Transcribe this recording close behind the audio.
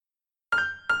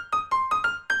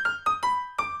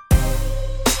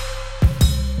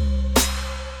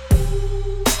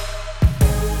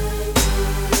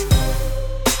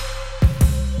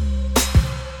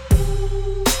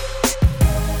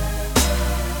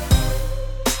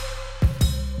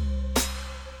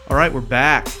All right, we're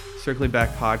back. Circling Back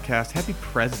podcast. Happy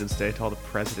President's Day to all the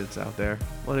presidents out there.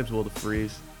 My name's Will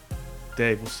DeFries.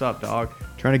 Dave, what's up, dog?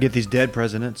 Trying to get these dead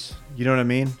presidents. You know what I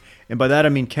mean? And by that, I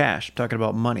mean cash. I'm talking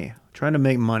about money. Trying to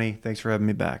make money. Thanks for having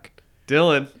me back.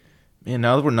 Dylan. Man,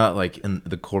 now that we're not like in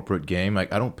the corporate game,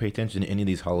 like I don't pay attention to any of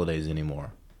these holidays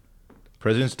anymore.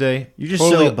 President's Day, You're just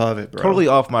so above it, bro. Totally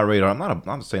off my radar. I'm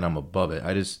not saying I'm above it.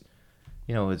 I just,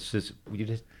 it's just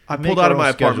I pulled out of my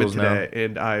apartment today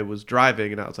and I was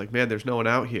driving and I was like, man, there's no one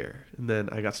out here. And then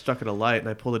I got stuck at a light and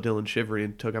I pulled a Dylan Shivery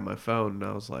and took out my phone and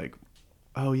I was like,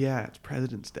 oh yeah, it's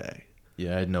President's Day.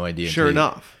 Yeah, I had no idea. Sure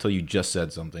enough. Until you just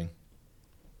said something.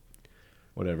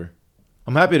 Whatever.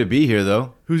 I'm happy to be here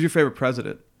though. Who's your favorite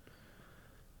president?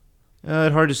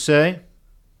 It's hard to say.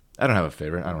 I don't have a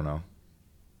favorite. I don't know.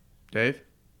 Dave?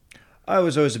 I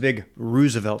was always a big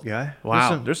Roosevelt guy.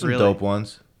 Wow. There's some really? dope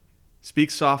ones.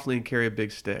 Speak softly and carry a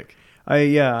big stick.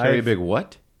 Carry a big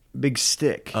what? Big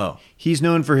stick. Oh. He's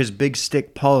known for his big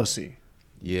stick policy.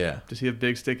 Yeah. Does he have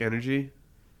big stick energy?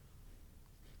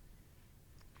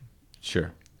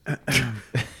 Sure.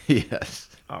 Yes.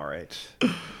 All right.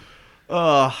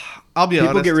 I'll be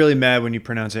honest. People get really mad when you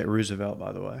pronounce it Roosevelt,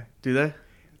 by the way. Do they?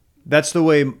 That's the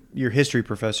way your history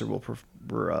professor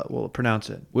will pronounce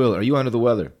it. Will, are you under the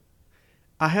weather?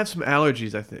 I have some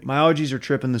allergies, I think. My allergies are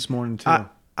tripping this morning, too.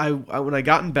 I when I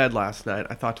got in bed last night,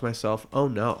 I thought to myself, oh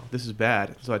no, this is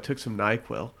bad. So I took some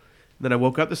NyQuil. And then I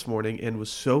woke up this morning and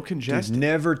was so congested. Dude,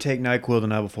 never take NyQuil the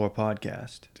night before a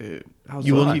podcast. Dude, I was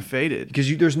You will lucky not. faded.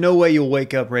 Because there's no way you'll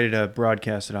wake up ready to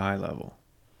broadcast at a high level.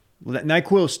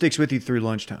 NyQuil sticks with you through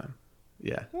lunchtime.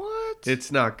 Yeah. What?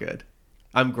 It's not good.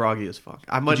 I'm groggy as fuck.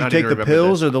 I might Did you not take even the remember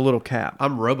pills this. or the little cap?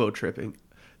 I'm robo-tripping.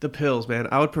 The pills, man.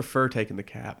 I would prefer taking the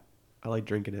cap. I like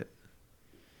drinking it.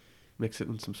 Mix it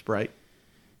with some Sprite.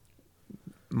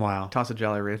 Wow. Toss a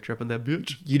Jolly Rancher up in that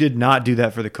bitch. You did not do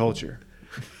that for the culture.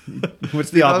 What's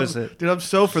the opposite? Dude, I'm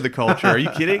so for the culture. Are you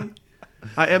kidding?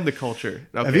 I am the culture.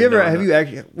 Okay, have you ever? no, have no. you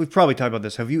actually? We've probably talked about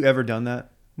this. Have you ever done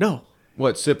that? No.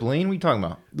 What, sip lean? What are you talking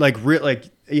about?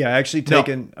 Actually No.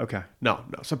 taken. Okay. No.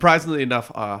 Surprisingly enough,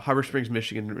 Harbor Springs,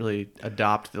 Michigan didn't really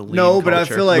adopt the lean No, but I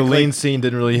culture. feel like the lean scene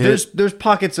didn't really hit. there's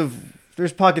pockets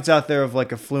out there of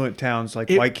like affluent towns, like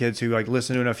white kids who like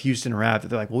listen to enough Houston rap that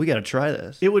they're like, well, we got to try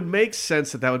this. It would make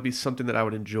sense that would be something that I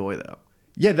would enjoy, though.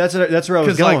 Yeah, that's where I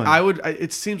was Because going. like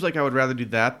it seems like I would rather do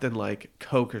that than like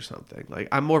Coke or something. Like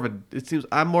I'm more of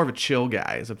a chill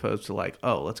guy as opposed to like,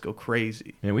 oh, let's go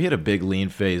crazy. Man, we had a big lean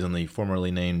phase on the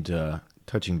formerly named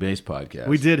Touching Base podcast.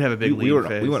 We did have a big lean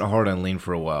phase. We went hard on lean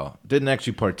for a while. Didn't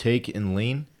actually partake in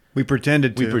lean. we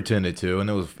pretended to. We pretended to, and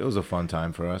it was a fun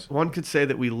time for us. One could say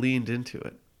that we leaned into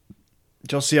it.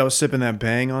 Did y'all see I was sipping that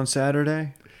Bang on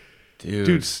Saturday?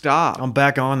 Dude, stop. I'm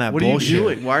back on that What bullshit. are you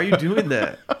doing? Why are you doing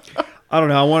that? I don't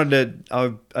know. I wanted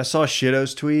to. I saw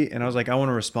Shitto's tweet and I was like, I want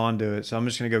to respond to it, so I'm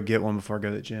just gonna go get one before I go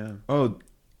to the gym. Oh,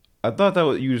 I thought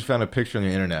you just found a picture on the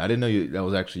internet. I didn't know that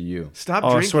was actually you. Stop Oh,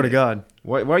 I drinking. swear to God,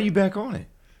 Why are you back on it?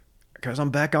 because I'm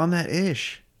back on that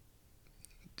ish.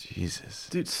 Jesus.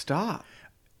 Dude, stop.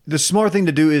 The smart thing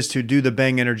to do is to do the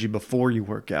Bang energy before you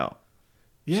work out.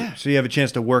 Yeah. So you have a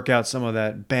chance to work out some of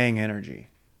that Bang energy.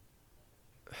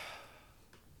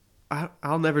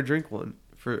 I'll never drink one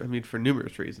for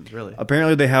numerous reasons, really.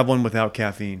 Apparently they have one without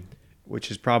caffeine, which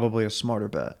is probably a smarter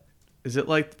bet. Is it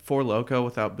like Four Loko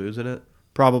without booze in it?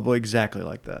 Probably exactly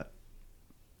like that.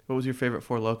 What was your favorite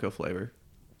Four Loko flavor?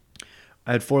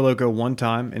 I had Four Loko one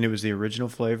time, and it was the original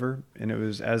flavor, and it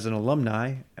was as an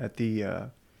alumni at the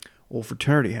old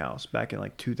fraternity house back in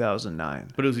like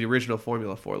 2009. But it was the original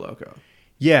formula Four Loko.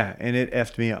 Yeah, and it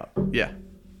effed me up. Yeah.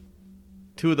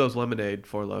 2 of those lemonade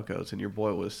Four Lokos, and your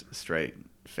boy was straight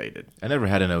faded. I never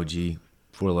had an OG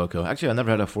Four Loko. Actually, I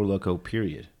never had a Four Loko,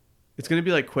 period. It's going to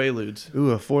be like Quaaludes.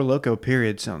 Ooh, a Four Loko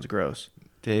period sounds gross.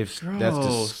 Dave, that's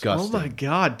Gross. disgusting. Oh my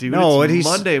God, dude. No, it's he's-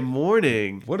 Monday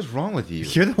morning. What is wrong with you?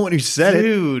 You're the one who said it.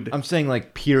 Dude. I'm saying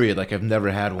like period, like I've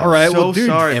never had one. All right, so well, dude,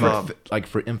 sorry, And Mom. like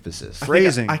for emphasis.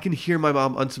 Phrasing. I can hear my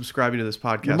mom unsubscribing to this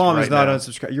podcast Your mom right is not now.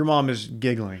 unsubscribed. Your mom is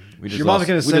giggling. We just Your mom's lost,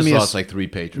 going to send me lost like 3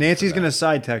 patrons. Nancy's for that. going to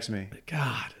side text me.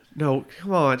 God. No,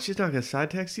 come on. She's not going to side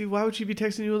text you. Why would she be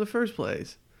texting you in the first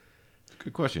place?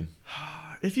 Good question.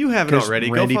 If you haven't 'Cause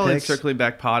already, Randy go follow pics? Circling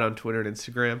Back Pod on Twitter and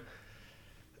Instagram.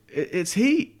 It's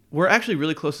heat. We're actually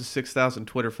really close to 6,000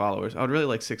 Twitter followers. I would really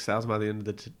like 6,000 by the end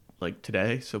of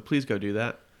today. So please go do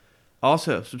that.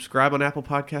 Also, subscribe on Apple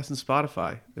Podcasts and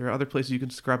Spotify. There are other places you can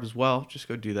subscribe as well. Just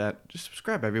go do that. Just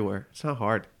subscribe everywhere. It's not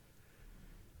hard.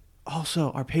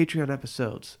 Also, our Patreon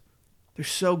episodes. They're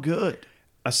so good.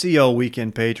 I see y'all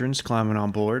weekend patrons climbing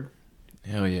on board.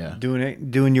 Hell yeah.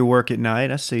 Doing your work at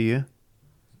night. I see you.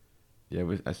 Yeah,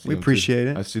 I see We them appreciate too.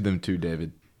 it. I see them too,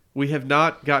 David. We have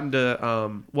not gotten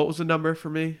to what was the number for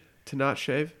me to not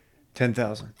shave?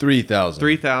 10,000. 3,000.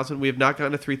 3,000. We have not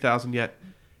gotten to 3,000 yet.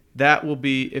 That will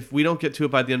be, if we don't get to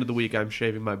it by the end of the week, I'm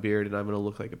shaving my beard and I'm going to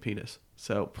look like a penis.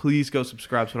 So please go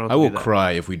subscribe so I don't have I to will do that.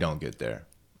 cry if we don't get there.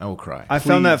 I will cry. I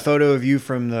found that Please. photo of you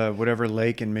from the whatever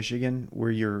lake in Michigan where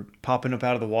you're popping up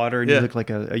out of the water and Yeah. you look like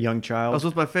a young I was child.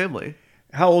 with my family.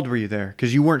 How old were you there?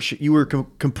 Because you weren't. You were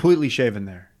completely shaven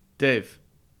there. Dave,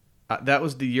 that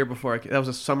was the year before that was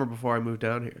a summer before I moved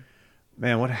down here.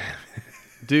 Man, what?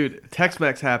 Dude,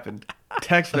 Tex-Mex happened.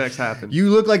 Tex-Mex happened. You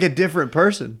look like a different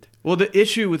person. Well, the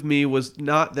issue with me was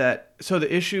not that. So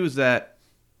the issue is that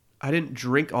I didn't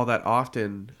drink all that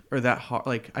often, or that hard.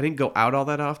 Like I didn't go out all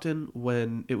that often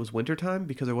when it was wintertime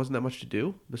because there wasn't that much to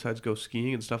do besides go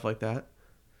skiing and stuff like that.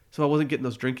 So I wasn't getting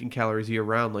those drinking calories year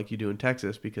round like you do in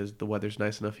Texas because the weather's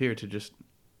nice enough here to just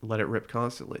let it rip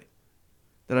constantly.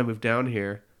 Then I moved down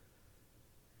here,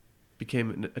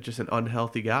 became just an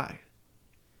unhealthy guy.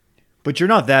 But you're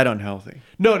not that unhealthy.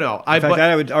 No. In fact,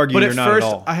 I would argue but you're at not first,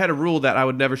 at all. I had a rule that I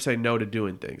would never say no to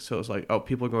doing things. So it was like, oh,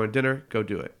 people are going to dinner, go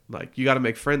do it. Like, you got to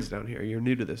make friends down here. You're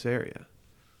new to this area.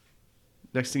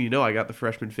 Next thing you know, I got the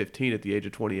freshman 15 at the age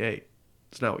of 28.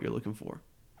 It's not what you're looking for.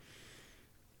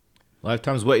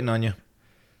 Lifetime's waiting on you.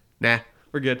 Nah,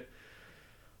 we're good.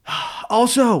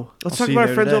 Also, let's I'll talk see about you our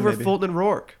there friends today, over at maybe. Fulton and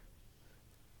Rourke.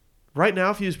 Right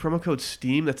now, if you use promo code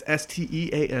STEAM, that's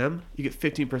STEAM, you get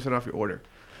 15% off your order.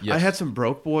 Yes. I had some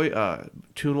Broke Boy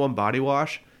 2-in-1 body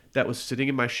wash that was sitting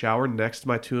in my shower next to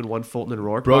my 2-in-1 Fulton and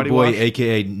Rourke Broke body boy, wash.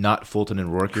 a.k.a. not Fulton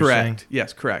and Rourke, you're saying? Correct.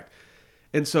 Yes, correct.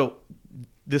 And so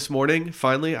this morning,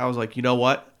 finally, I was like, you know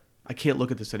what? I can't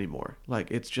look at this anymore.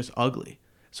 Like, it's just ugly.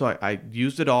 So I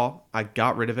used it all. I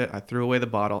got rid of it. I threw away the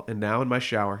bottle. And now in my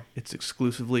shower, it's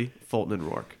exclusively Fulton and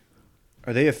Rourke.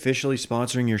 Are they officially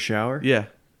sponsoring your shower? Yeah.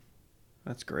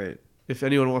 That's great. If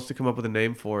anyone wants to come up with a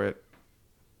name for it,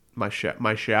 my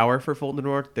shower for Fulton and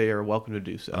Rourke, they are welcome to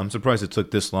do so. I'm surprised it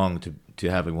took this long to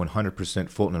have a 100%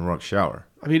 Fulton and Rourke shower.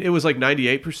 I mean, it was like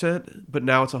 98%, but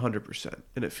now it's 100%,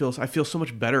 and I feel so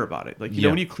much better about it. Like, you know,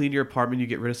 Yeah. when you clean your apartment, you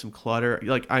get rid of some clutter.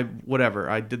 Like, I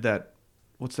did that.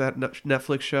 What's that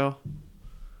Netflix show?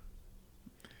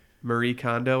 Marie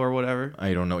Kondo or whatever.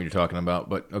 I don't know what you're talking about,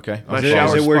 but okay. My Is it,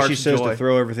 shower is it where she sparks says joy. to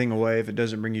throw everything away if it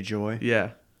doesn't bring you joy?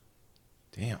 Yeah.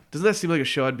 Damn. Doesn't that seem like a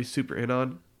show I'd be super in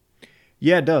on?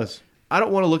 Yeah, it does. I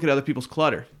don't want to look at other people's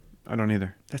clutter. I don't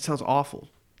either. That sounds awful.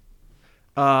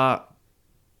 I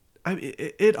mean,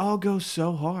 it all goes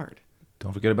so hard.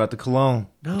 Don't forget about the cologne.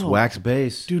 It's No. wax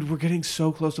based. Dude, we're getting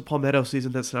so close to Palmetto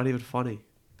season that's not even funny.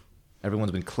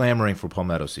 Everyone's been clamoring for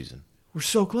Palmetto season. We're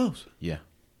so close. Yeah.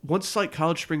 Once like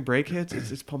college spring break hits,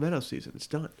 it's Palmetto season. It's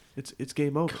done. It's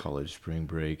game over. College spring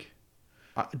break.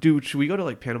 Dude, should we go to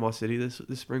like Panama City this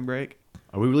spring break?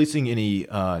 Are we releasing any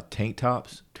tank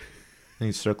tops?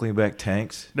 Any circling back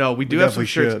tanks? No, we do We have some definitely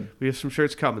shirts. should. We have some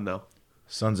shirts coming though.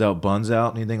 Suns out, buns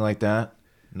out, anything like that?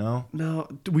 No? No,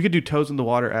 we could do toes in the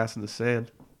water, ass in the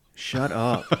sand. Shut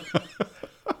up.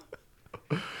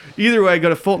 Either way, go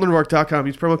to FultonandRourke.com.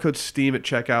 Use promo code STEAM at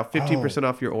checkout. 15%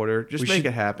 off your order. Just make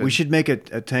it happen. We should make a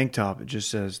tank top. It just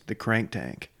says the crank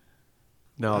tank.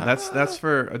 No, that's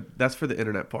for the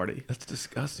internet party. That's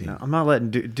disgusting. No, I'm not letting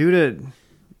dude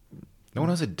No one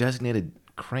has a designated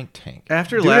crank tank.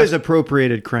 After has last,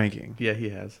 appropriated cranking. yeah, he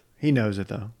has. He knows it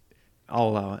though. I'll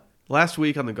allow it. Last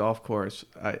week on the golf course,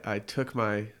 I took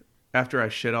after I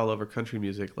shit all over country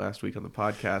music last week on the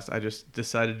podcast, I just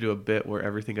decided to do a bit where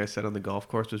everything I said on the golf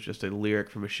course was just a lyric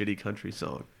from a shitty country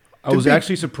song. I was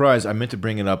actually surprised. I meant to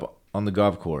bring it up on the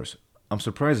golf course. I'm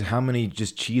surprised how many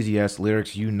just cheesy ass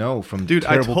lyrics you know from Dude,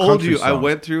 I terrible told country you I songs.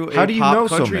 went through a How do you pop know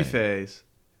so country many? phase.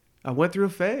 I went through a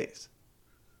phase.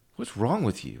 What's wrong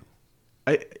with you?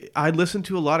 I listened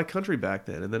to a lot of country back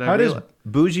then, and then How I does realized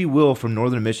Bougie Will from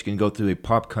Northern Michigan go through a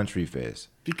pop country phase?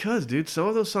 because, dude, some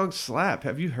of those songs slap.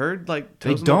 Have you heard like They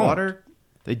Toes in the don't. Water?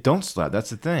 They don't slap.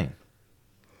 That's the thing.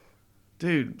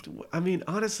 Dude, I mean,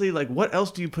 honestly, like, what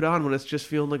else do you put on when it's just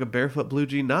feeling like a barefoot blue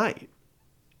jean night?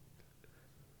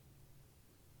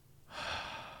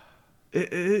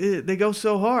 They go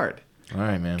so hard. All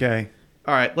right, man. Okay.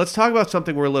 All right, let's talk about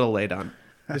something we're a little late on.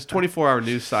 This 24-hour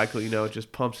news cycle, it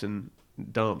just pumps and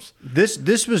dumps.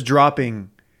 This was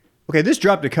dropping. Okay, this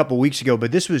dropped a couple weeks ago,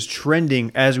 but this was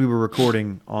trending as we were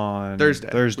recording on Thursday.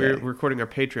 Thursday. We're recording our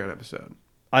Patreon episode.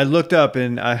 I looked up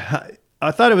and I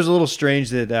thought it was a little strange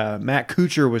that Matt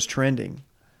Kuchar was trending.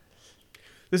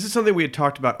 This is something we had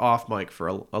talked about off mic for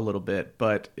a little bit,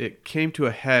 but it came to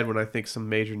a head when I think some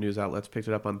major news outlets picked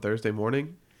it up on Thursday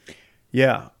morning.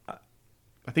 Yeah.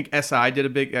 I think SI did a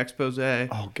big expose.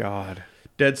 Oh God.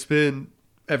 Deadspin,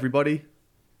 everybody.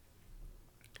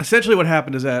 essentially what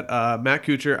happened is that Matt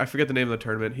Kuchar, I forget the name of the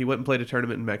tournament, he went and played a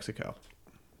tournament in Mexico.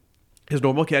 His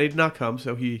normal caddy did not come,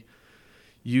 so he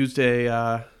used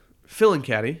a fill-in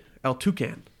caddy, El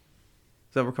Tucan.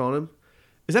 Is that what we're calling him?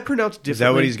 Is that pronounced differently? Is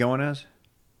that what he's going as?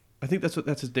 I think that's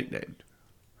his nickname.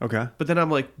 Okay. But then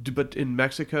I'm like, but in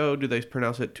Mexico, do they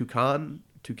pronounce it Tucan?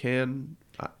 Tucan?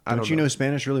 I don't you know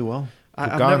Spanish really well?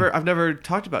 I've never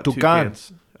talked about Tucan.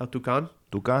 toucans. El Tucan.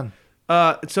 Tucan.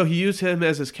 So he used him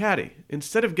as his caddy.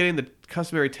 Instead of getting the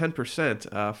customary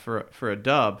 10% for a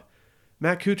dub,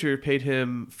 Matt Kuchar paid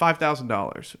him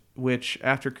 $5,000, which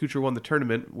after Kuchar won the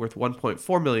tournament worth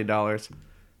 $1.4 million,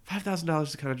 $5,000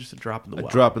 is kind of just a drop in the well.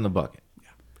 A drop in the bucket.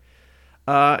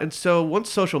 And so once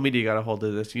social media got a hold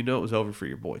of this, it was over for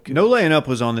your boy Kuchar. No Laying Up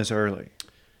was on this early.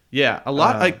 Yeah, a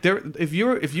lot if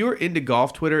you were into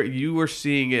golf Twitter, you were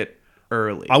seeing it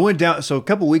early. I went down. So a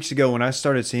couple weeks ago when I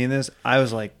started seeing this, I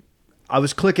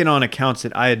was clicking on accounts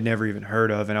that I had never even heard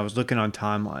of, and I was looking on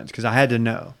timelines because I had to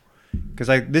know. Because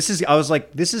I was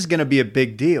like, this is going to be a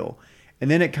big deal, and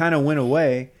then it kind of went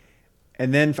away,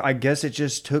 and then I guess it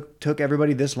just took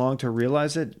everybody this long to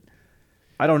realize it.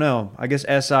 I don't know. I guess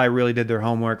SI really did their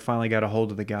homework, finally got a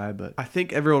hold of the guy, but I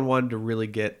think everyone wanted to really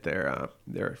get their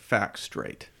facts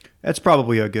straight. That's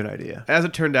probably a good idea. As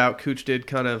it turned out, Cooch did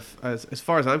kind of, as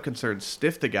far as I'm concerned,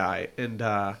 stiff the guy, and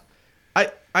I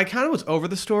kind of was over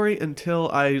the story until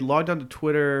I logged onto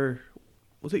Twitter.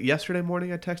 Was it yesterday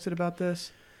morning I texted about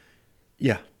this?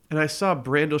 Yeah. And I saw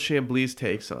Brandel Chambly's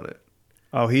takes on it.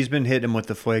 Oh, he's been hitting him with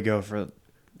the Fuego for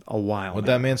a while. What'd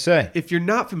now. that man say? If you're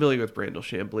not familiar with Brandel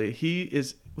Chambly,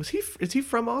 is he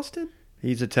from Austin?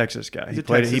 He's a Texas guy. He's He a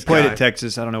played Texas at guy.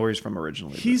 Texas. I don't know where he's from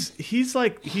originally. He's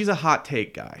a hot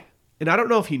take guy. And I don't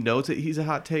know if he knows that he's a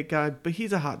hot take guy, but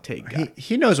he's a hot take guy.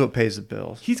 He knows what pays the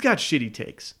bills. He's got shitty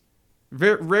takes.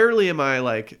 Rarely am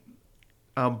I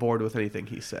on board with anything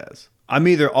he says. I'm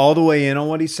either all the way in on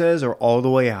what he says or all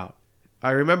the way out. I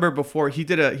remember before he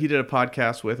did a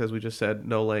podcast with, as we just said,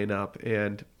 No Laying Up,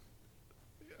 and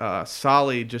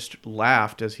Solly just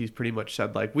laughed as he's pretty much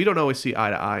said, we don't always see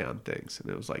eye to eye on things. And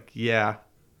it was like, yeah,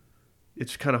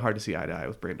 it's kind of hard to see eye to eye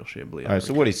with Brandel Chambly. All right,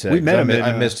 so what he said? We met him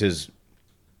I missed his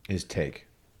take.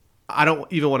 I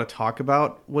don't even want to talk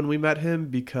about when we met him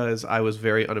because I was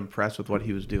very unimpressed with what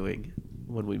he was doing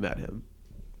when we met him.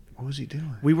 What was he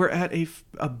doing? We were at a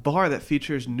bar that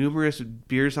features numerous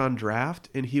beers on draft,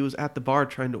 and he was at the bar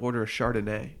trying to order a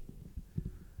Chardonnay.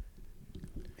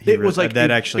 It was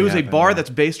a bar that's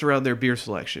based around their beer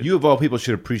selection. You of all people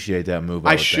should appreciate that move.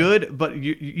 I would should, think. but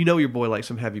you know your boy likes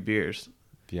some heavy beers.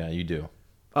 Yeah, you do.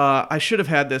 I should have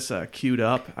had this queued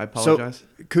up. I apologize.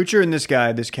 So Kuchar and this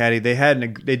caddy,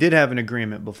 they did have an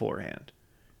agreement beforehand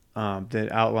that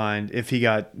outlined if he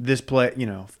got this play,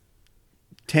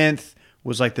 10th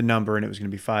was like the number, and it was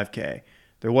going to be $5K.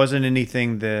 There wasn't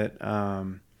anything that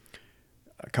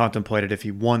contemplated if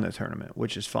he won the tournament,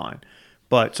 which is fine.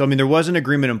 But so there was an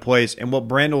agreement in place, and what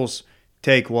Brandel's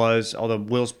take was, although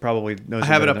Will's probably knows. I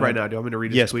have it up right now. Do you want me to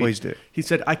read his Yes, tweet? please do. He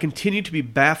said, I continue to be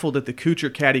baffled at the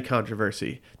Kuchar caddy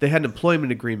controversy. They had an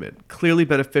employment agreement, clearly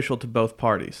beneficial to both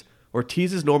parties.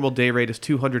 Ortiz's normal day rate is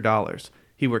 $200.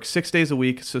 He works 6 days a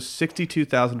week, so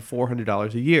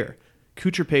 $62,400 a year.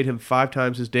 Kuchar paid him 5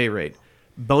 times his day rate.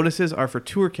 Bonuses are for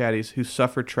tour caddies who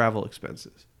suffer travel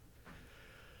expenses.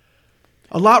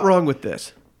 A lot wrong with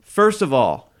this. First of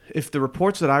all, if the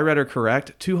reports that I read are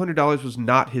correct, $200 was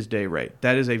not his day rate.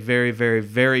 That is a very, very,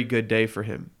 very good day for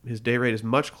him. His day rate is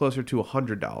much closer to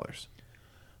 $100.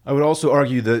 I would also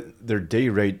argue that their day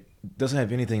rate doesn't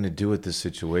have anything to do with this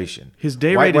situation. His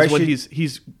day rate is when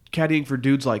he's caddying for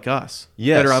dudes like us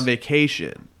that are on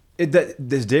vacation.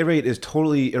 This day rate is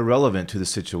totally irrelevant to the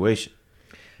situation.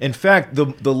 In fact,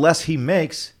 the less he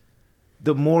makes,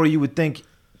 the more you would think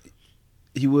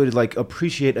he would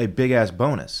appreciate a big ass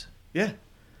bonus. Yeah.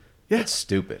 That's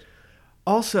stupid.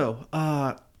 Also,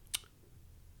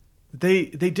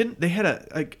 they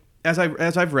had as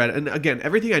I've read, and again,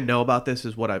 everything I know about this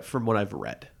is from what I've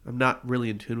read. I'm not really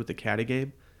in tune with the caddy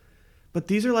game, but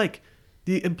these are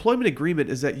the employment agreement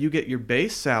is that you get your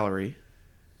base salary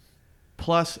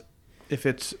plus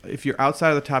if you're outside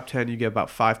of the top 10, you get about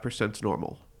 5%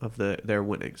 normal of their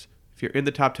winnings. If you're in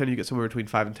the top 10, you get somewhere between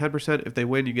 5 and 10%. If they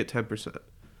win, you get 10%.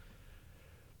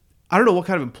 I don't know what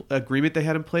kind of agreement they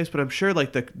had in place, but I'm sure the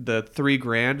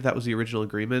 $3,000 that was the original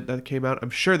agreement that came out. I'm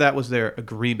sure that was their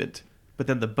agreement. But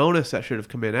then the bonus that should have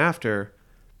come in after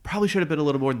probably should have been a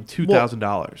little more than $2,000.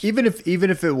 Well,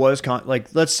 even if it was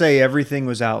let's say everything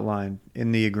was outlined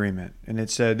in the agreement and it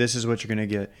said this is what you're going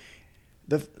to get.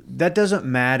 That doesn't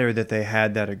matter that they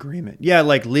had that agreement. Yeah,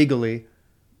 legally,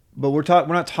 we're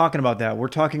not talking about that. We're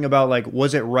talking about like,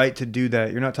 was it right to do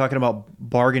that? You're not talking about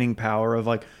bargaining power of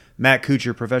like Matt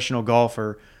Kuchar, professional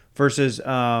golfer, versus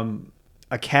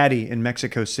a caddy in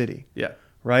Mexico City. Yeah.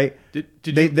 Right.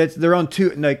 They're on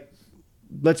two. Like,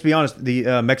 let's be honest.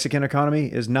 The Mexican economy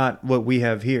is not what we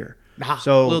have here.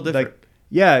 So a little different. like,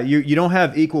 yeah, you don't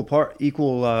have equal.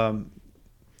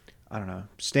 I don't know,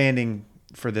 standing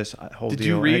for this whole deal. Did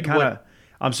you read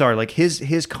I'm sorry, like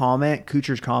his comment,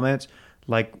 Kuchar's comments,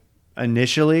 like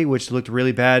initially, which looked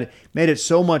really bad, made it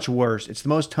so much worse. It's the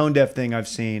most tone deaf thing I've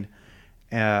seen.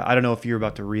 I don't know if you were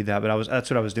about to read that, but that's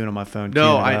what I was doing on my phone.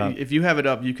 No, if you have it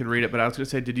up, you can read it. But I was going to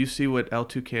say, did you see what El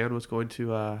Toucan was going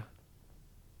to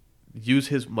use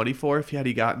his money for if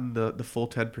he gotten the full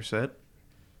 10%?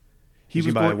 He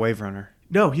was buy a Wave Runner.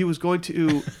 No, he was going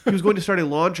to start a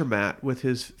laundromat with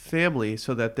his family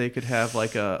so that they could have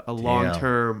like a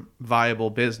long-term viable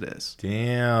business.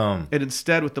 Damn. And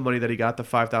instead, with the money that he got, the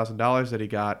 $5,000 that he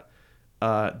got,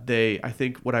 I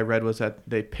think what I read was that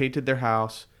they painted their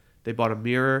house, they bought a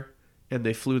mirror, and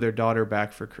they flew their daughter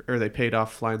back they paid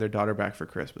off flying their daughter back for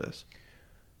Christmas.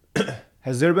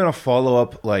 Has there been a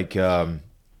follow-up like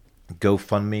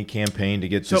GoFundMe campaign to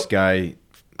get this guy?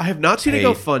 I have not seen a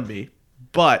GoFundMe.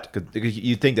 But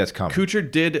you think that's coming.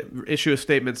 Kuchar did issue a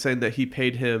statement saying that he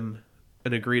paid him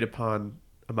an agreed upon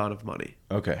amount of money.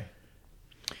 Okay.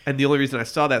 And the only reason I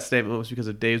saw that statement was because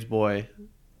of Dave's boy,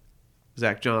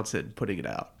 Zach Johnson, putting it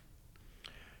out.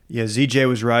 Yeah, ZJ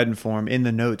was riding for him in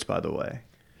the notes, by the way.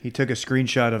 He took a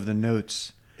screenshot of the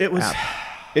notes. It was.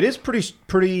 It is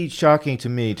pretty shocking to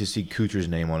me to see Kuchar's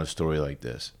name on a story like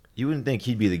this. You wouldn't think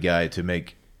he'd be the guy to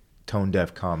make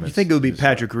tone-deaf comments. You think it would be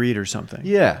Patrick Reed or something?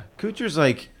 Yeah, Kuchar's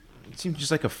seems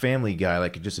just like a family guy,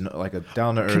 like a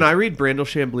down to earth. Can I read Brandel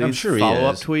Chambly's sure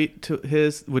follow-up tweet to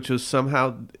his, which was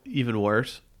somehow even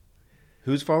worse?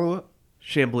 Whose follow-up?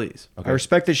 Chambly's. Okay. I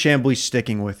respect that Chambly's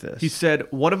sticking with this. He said,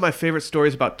 "One of my favorite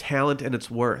stories about talent and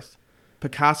its worth.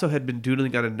 Picasso had been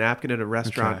doodling on a napkin at a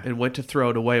restaurant and went to throw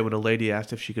it away when a lady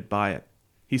asked if she could buy it.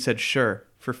 He said, sure,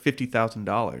 for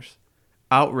 $50,000.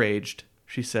 Outraged,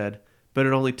 she said, but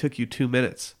it only took you 2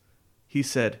 minutes. He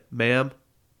said, ma'am,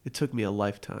 it took me a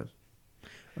lifetime."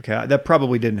 Okay, that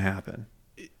probably didn't happen.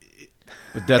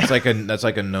 But that's like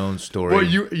a known story. Well,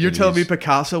 you're telling me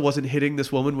Picasso wasn't hitting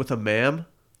this woman with a ma'am?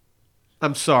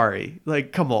 I'm sorry.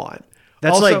 Like, come on.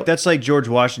 That's like George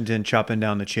Washington chopping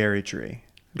down the cherry tree.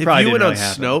 If you went on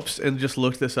Snopes and just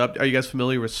looked this up, are you guys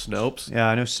familiar with Snopes? Yeah,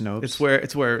 I know Snopes.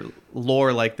 It's where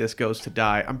lore like this goes to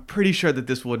die. I'm pretty sure that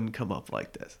this wouldn't come up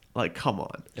like this. Like, come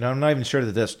on. And I'm not even sure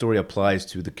that story applies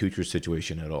to the Kuchar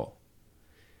situation at all.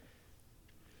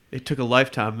 It took a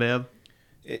lifetime, ma'am.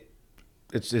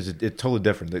 It's totally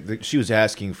different. She was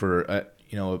asking for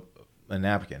a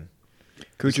napkin.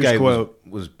 Kuchar's quote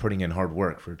was putting in hard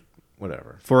work for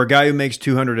whatever. For a guy who makes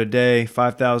 $200 a day, a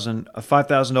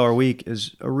 $5,000 week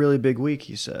is a really big week,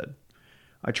 he said.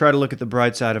 I try to look at the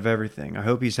bright side of everything. I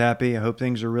hope he's happy. I hope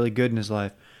things are really good in his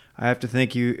life. I have to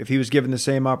think if he was given the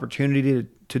same opportunity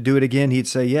to do it again, he'd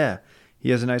say, yeah. He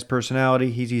has a nice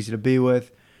personality. He's easy to be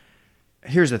with.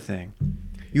 Here's the thing.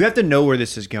 You have to know where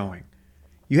this is going.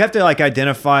 You have to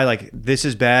identify this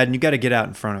is bad, and you got to get out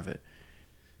in front of it.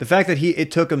 The fact that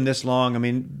it took him this long, I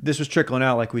mean, this was trickling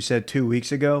out, like we said, 2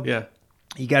 weeks ago. Yeah.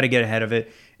 You got to get ahead of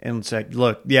it and say,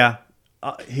 look,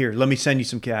 here, let me send you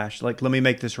some cash. Let me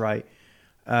make this right.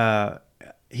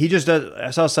 He just does.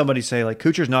 I saw somebody say,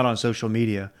 Kuchar's not on social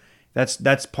media.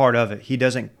 That's part of it. He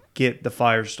doesn't get the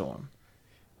firestorm.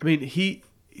 I mean,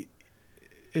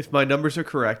 if my numbers are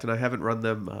correct, and I haven't run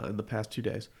them in the past 2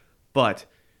 days, but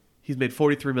he's made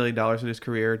 $43 million in his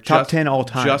career. Top 10 all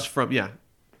time. Just from,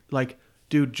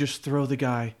 dude, just throw the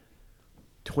guy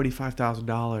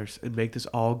 $25,000 and make this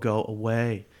all go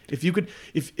away. If you could,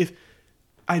 if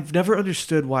I've never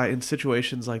understood why in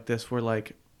situations like this where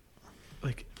like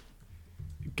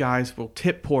guys will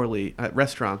tip poorly at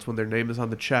restaurants when their name is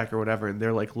on the check or whatever and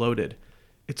they're loaded.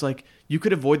 It's like you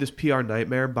could avoid this PR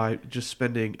nightmare by just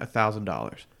spending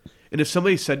 $1,000. And if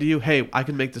somebody said to you, hey, I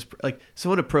can make this,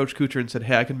 someone approached Kuchar and said,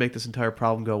 hey, I can make this entire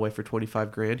problem go away for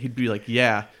 $25,000, he'd be like,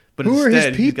 yeah. But Who instead, are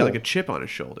his he's got people? a chip on his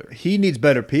shoulder. He needs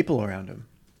better people around him.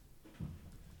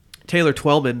 Taylor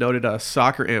Twellman, noted a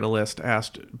soccer analyst,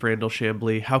 asked Brandel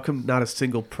Chambly, how come not a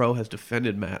single pro has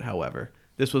defended Matt, however?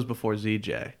 This was before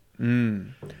ZJ.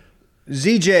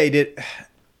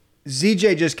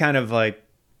 ZJ just kind of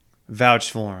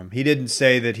vouched for him. He didn't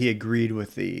say that he agreed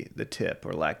with the tip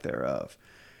or lack thereof.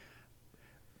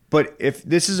 But if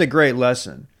this is a great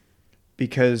lesson,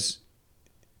 because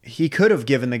he could have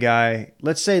given the guy,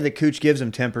 let's say that Cooch gives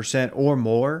him 10% or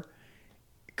more,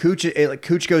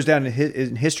 Cooch goes down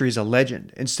in history as a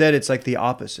legend. Instead, it's like the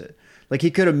opposite. Like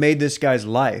he could have made this guy's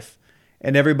life,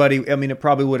 and everybody. I mean, it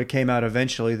probably would have came out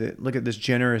eventually that look at this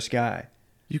generous guy.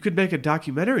 You could make a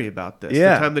documentary about this.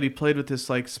 Yeah. The time that he played with this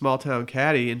like small town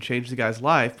caddy and changed the guy's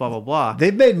life. Blah blah blah.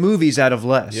 They've made movies out of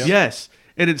less. Yes,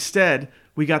 and instead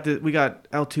we got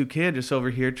L2 Can just over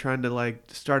here trying to like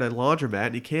start a laundromat,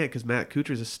 and he can't because Matt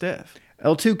Kuchar's a stiff.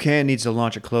 L2 Can needs to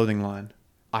launch a clothing line.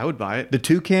 I would buy it. The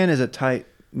Toucan is a tight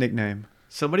nickname.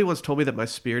 Somebody once told me that my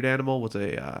spirit animal was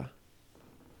a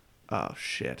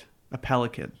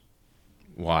pelican.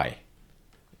 Why?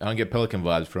 I don't get pelican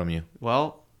vibes from you.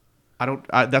 Well,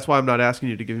 that's why I'm not asking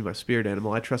you to give me my spirit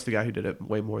animal. I trust the guy who did it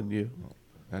way more than you.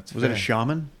 That's Was it fair. a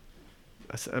shaman?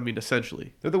 I mean,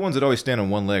 essentially. They're the ones that always stand on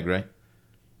one leg, right?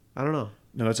 I don't know.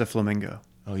 No, it's a flamingo.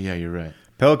 Oh yeah, you're right.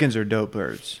 Pelicans are dope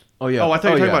birds. Oh yeah. Oh, I thought you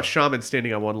were talking yeah. about shaman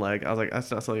standing on one leg. I was like, that's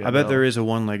not something I I bet know. there is a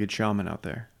one-legged shaman out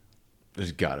there.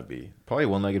 There's got to be probably a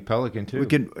one-legged pelican too. We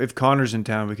could, if Connor's in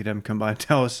town, we could have him come by and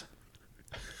tell us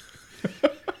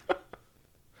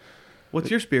What's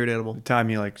your spirit animal? the time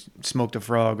you like smoked a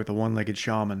frog with a one-legged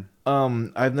shaman.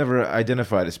 I've never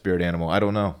identified a spirit animal. I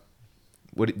don't know.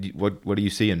 What do you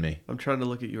see in me? I'm trying to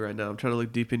look at you right now. I'm trying to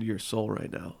look deep into your soul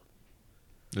right now.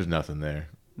 There's nothing there.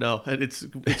 No, and it's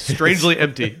strangely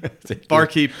empty.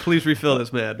 Barkeep, please refill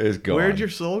this, man. It's gone. Where'd your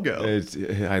soul go?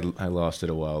 I lost it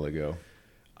a while ago.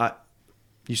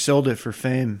 You sold it for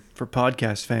fame, for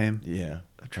podcast fame. Yeah,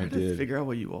 I'm trying to figure out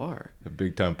what you are. A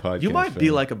big time podcast. You might be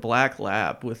fan. like a black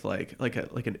lab with like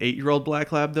an 8-year-old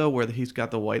black lab though, where he's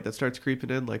got the white that starts creeping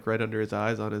in like right under his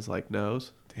eyes on his like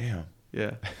nose. Damn.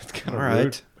 Yeah. That's kind All of right.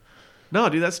 rude. No,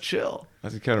 dude, that's chill.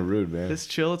 That's kind of rude, man. It's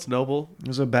chill. It's noble. It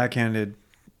was a backhanded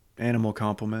animal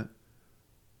compliment.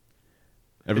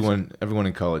 Everyone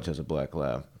in college has a black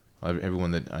lab.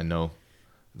 Everyone that I know,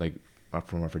 like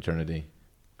from our fraternity,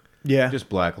 Yeah. just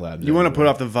black labs. You want to put everywhere.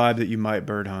 off the vibe that you might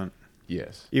bird hunt,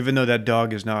 Yes. even though that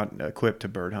dog is not equipped to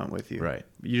bird hunt with you. Right.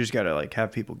 You just got to like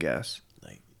have people guess.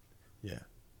 Yeah.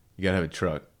 You gotta have a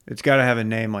truck. It's got to have a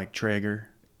name like Traeger.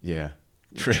 Yeah.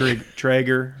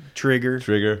 Traeger. Trigger.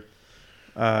 Trigger.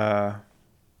 Man,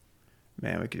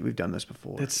 we've done this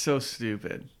before. It's so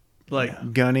stupid.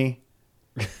 Like, Gunny.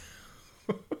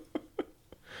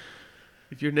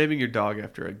 if you're naming your dog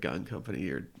after a gun company,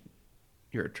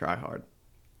 you're a tryhard.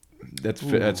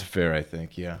 That's fair, I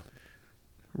think. Yeah.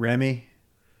 Remy.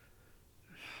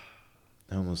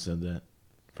 I almost said that.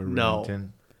 For No.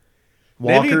 Remington.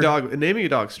 Naming Walker. a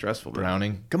dog's stressful, man.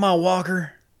 Browning. Come on,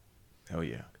 Walker. Oh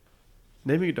yeah.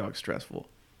 Naming a dog's stressful.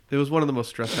 It was one of the most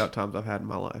stressed out times I've had in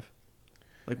my life.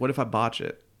 Like, what if I botch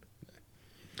it?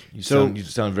 You So-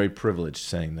 sound very privileged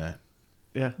saying that.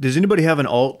 Yeah. Does anybody have an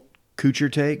alt Coocher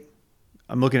take?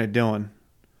 I'm looking at Dylan.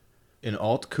 An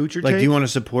alt Coocher Like, take? do you want to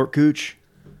support Cooch?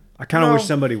 I kind of No. wish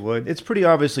somebody would. It's pretty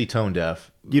obviously tone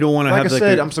deaf. You don't want to Like I have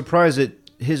said, a- I'm surprised that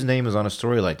his name is on a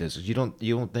story like this. You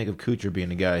don't think of Kuchar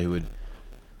being a guy who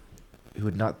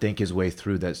would not think his way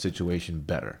through that situation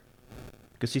better,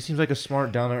 because he seems like a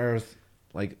smart, down to earth,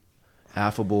 like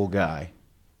affable guy.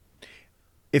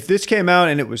 If this came out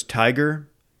and it was Tiger,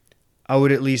 I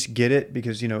would at least get it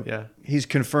because Yeah. he's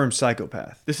confirmed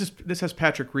psychopath. This has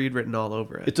Patrick Reed written all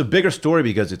over it. It's a bigger story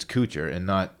because it's Kuchar and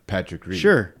not Patrick Reed.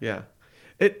 Sure. Yeah,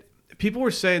 people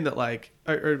were saying that like,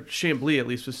 or Chambly at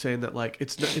least was saying that like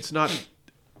it's not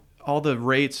all the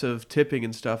rates of tipping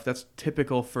and stuff. That's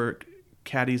typical for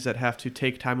caddies that have to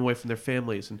take time away from their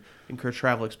families and incur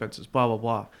travel expenses. Blah blah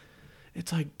blah.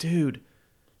 It's like, dude,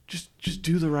 just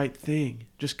do the right thing.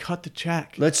 Just cut the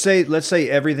check. Let's say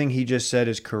everything he just said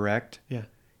is correct. Yeah,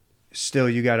 Still,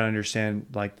 you got to understand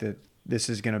like that this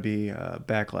is going to be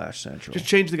backlash central. just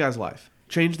change the guy's life.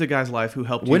 Change the guy's life who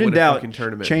helped you When in win a doubt, fucking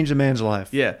tournament. change the man's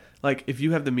life. Yeah, like if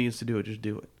you have the means to do it, just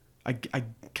do it. I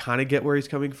kind of get where he's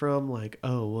coming from. Like,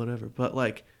 oh, whatever. But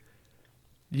like,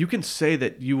 you can say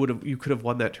that you could have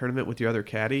won that tournament with your other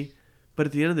caddy, but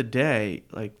at the end of the day,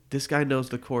 like this guy knows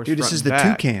the course. Dude, this front is and the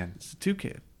back. Toucan. It's the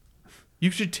Toucan.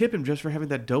 You should tip him just for having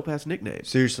that dope ass nickname.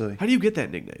 Seriously. How do you get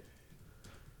that nickname?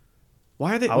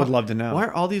 Why are they? I would love to know. Why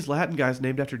are all these Latin guys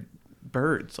named after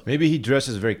birds? Maybe he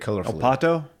dresses very colorfully. El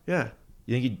Pato? Yeah.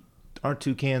 You think aren't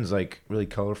toucans like really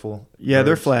colorful? Yeah,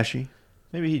 they're birds? flashy.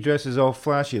 Maybe he dresses all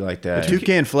flashy like that. The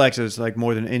toucan flexes like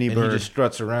more than any and bird. he just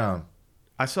struts around.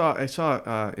 I saw in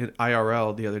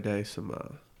IRL the other day some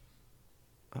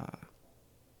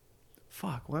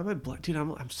fuck, why am I dude,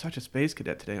 I'm such a space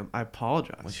cadet today. I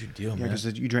apologize. What's your deal, Yeah, man? because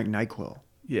you drink NyQuil.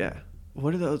 Yeah.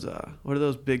 What are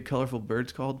those big colorful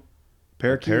birds called?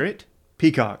 Parakeet? Parrot?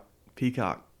 Peacock.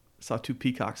 Peacock. I saw 2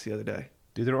 peacocks the other day.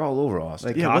 Dude, they're all over Austin.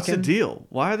 Like Yeah, what's the cocking? deal?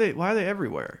 Why are they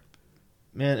everywhere?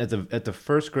 Man, at the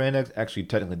first Grand X, actually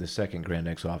technically the second Grand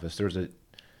X office,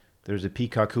 there's a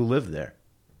peacock who lived there.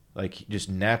 Like, he just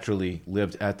naturally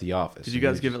lived at the office. Did you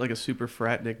guys give it like a super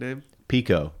frat nickname?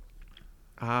 Pico?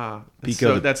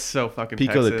 That's so fucking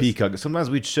Pico Texas. the peacock. Sometimes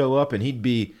we'd show up and he'd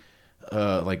be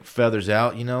like feathers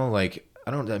out, you know, like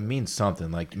I don't. That means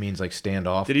something. Like it means like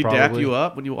standoff. Did he probably. dap you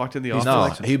up when you walked in the office? No,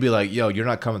 like- he'd be like, "Yo, you're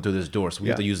not coming through this door, so we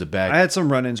have to use the back. I had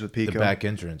some run-ins with Pico. The back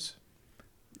entrance."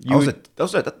 You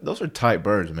those are tight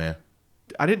birds, man.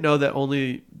 I didn't know that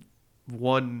only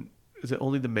one. Is it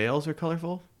only the males are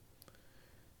colorful?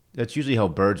 That's usually how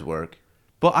birds work.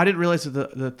 But I didn't realize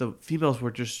that the females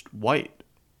were just white.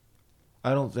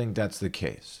 I don't think that's the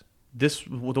case. The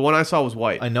one I saw was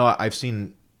white. I know. I've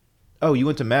seen. Oh, you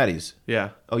went to Maddie's. Yeah.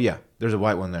 Oh yeah, there's a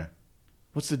white one there.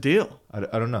 What's the deal? I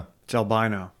don't know. It's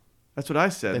albino. That's what I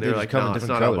said. They They were just like, come in no, it's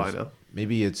different not colors. albino.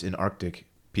 Maybe it's an Arctic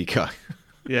peacock.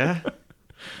 Yeah.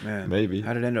 Man, Maybe.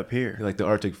 How did it end up here? Like the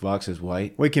Arctic fox is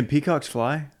white. Wait, can peacocks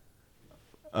fly?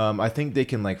 I think they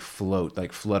can like float,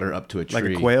 like flutter up to a tree.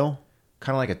 Like a quail?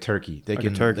 Kind of like a turkey. They Like a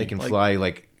can turkey. they can Like fly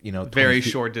like, you know, 20 very feet-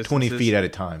 short 20 distances. feet at a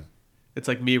time. It's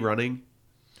like me running.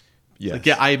 Yes. Like,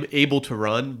 yeah, I'm able to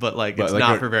run, but like But, it's like, not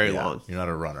you're- for very yeah, long. You're not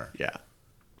a runner. Yeah.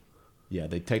 Yeah,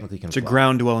 they technically can It's a fly.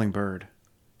 ground-dwelling bird.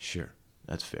 Sure.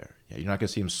 That's fair. Yeah, you're not going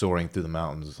to see them soaring through the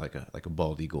mountains like a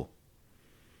bald eagle.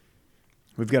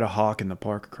 We've got a hawk in the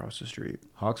park across the street.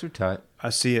 Hawks are tight. I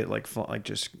see it like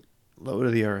just low to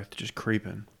the earth, just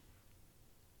creeping.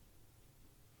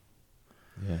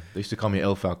 Yeah. They used to call me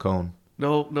El Falcon,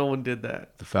 No one did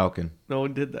that. the falcon. No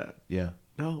one did that. Yeah.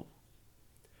 No.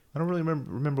 I don't really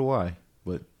remember why,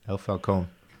 but El Falcon.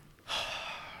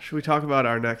 Should we talk about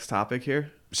our next topic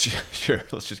here? Sure.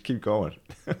 Let's just keep going.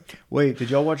 Wait, did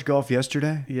y'all watch golf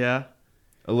yesterday? Yeah.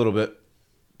 A little bit.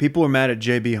 People were mad at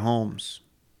JB Holmes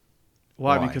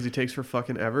Why? Why? Because he takes for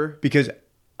fucking ever? because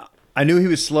I knew he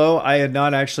was slow. I had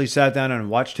not actually sat down and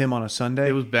watched him on a Sunday.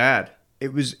 It was bad.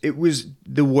 It was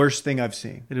the worst thing I've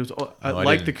seen. And it was I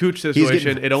like the didn't. Cooch He's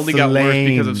situation. getting It only got worse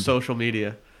because of flamed. social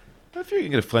media. If you're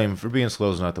going to get flamed, for being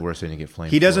slow is not the worst thing to get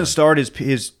flamed He doesn't for. start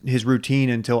his routine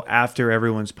until after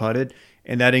everyone's putted,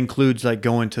 and that includes like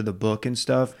going to the book and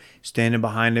stuff, standing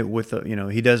behind it with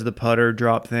he does the putter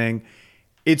drop thing.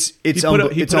 It's He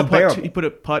unbearable. put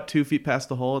a putt 2 feet past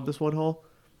the hole in this one hole.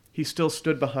 He still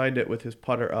stood behind it with his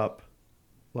putter up.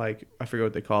 Like, I forget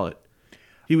what they call it.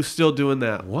 He was still doing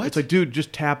that. What? It's like, dude,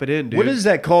 just tap it in, dude. What is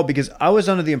that called? Because I was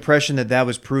under the impression that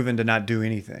was proven to not do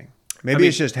anything. Maybe I mean,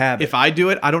 it's just habit. If I do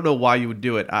it, I don't know why you would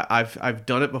do it. I've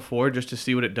done it before just to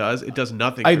see what it does. It does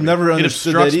nothing. I've for me. never It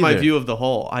understood obstructs that my either. view of the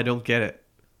hole. I don't get it.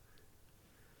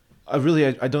 I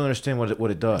don't understand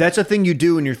what it does. That's a thing you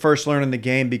do when you're first learning the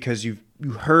game because you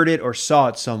heard it or saw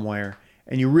it somewhere,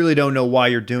 and you really don't know why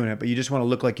you're doing it, but you just want to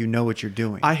look like you know what you're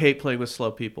doing. I hate playing with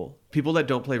slow people. People that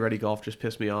don't play ready golf just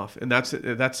piss me off, and that's.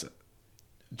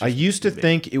 I used to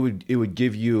think it would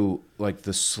give you like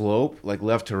the slope, like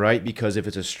left to right, because if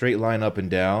it's a straight line up and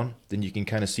down, then you can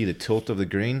kind of see the tilt of the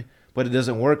green. But it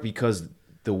doesn't work because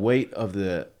the weight of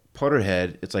the putter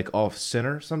head, it's like off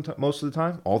center most of the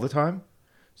time, all the time.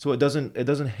 So it doesn't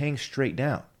hang straight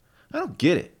down. I don't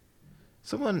get it.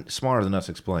 Someone smarter than us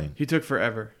explain. He took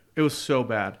forever. It was so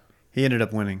bad. He ended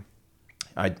up winning.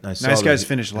 I saw Nice that guys he-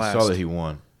 finished I saw last. that he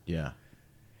won. Yeah.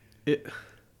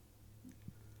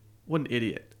 What an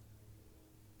idiot.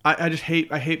 I just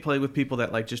hate playing with people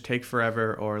that like just take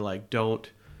forever or like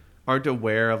aren't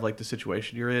aware of like the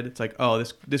situation you're in. It's like, oh,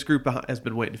 this group has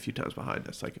been waiting a few times behind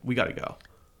us. Like, we got to go.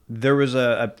 There was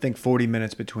I think 40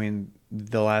 minutes between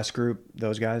the last group,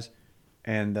 those guys,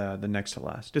 and the next to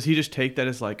last. Does he just take that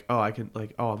as like, oh,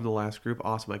 I'm the last group.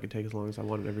 Awesome. I can take as long as I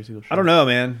want in every single shot. I don't know,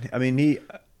 man. I mean,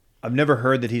 I've never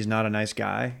heard that he's not a nice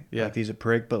guy. Yeah. Like he's a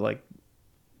prick, but like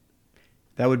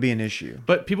that would be an issue.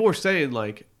 But people were saying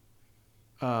like,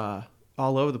 all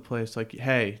over the place, like,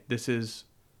 hey, this is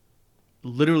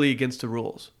literally against the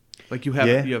rules. Like you have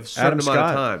a certain Adam amount Scott.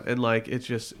 of time, and like it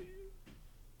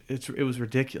was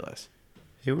ridiculous.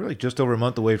 Hey, we're like just over a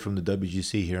month away from the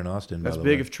WGC here in Austin. That's by the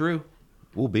big way. if true.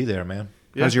 We'll be there, man.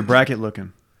 Yeah. How's your bracket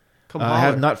looking? Come I have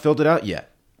holler. not filled it out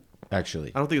yet,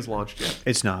 actually. I don't think it's launched yet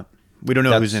It's not. We don't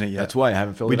know who's in it yet. That's why I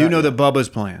haven't filled We it do out know yet. that Bubba's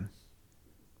playing.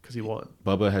 because he won.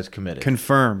 Bubba has committed.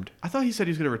 Confirmed. I thought he said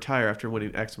he was going to retire after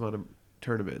winning X amount of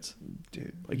tournaments.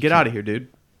 Dude. Like, get out of here, dude.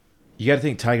 You got to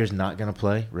think Tiger's not going to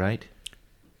play, right?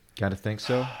 Got to think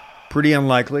so. Pretty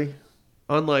unlikely.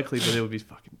 Unlikely, but it would be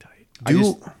fucking tight.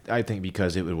 I think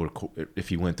because it would, if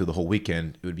he went through the whole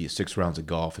weekend, it would be 6 rounds of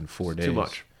golf in 4 days. Too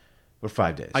much. Or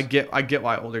 5 days. I get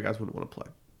why older guys wouldn't want to play.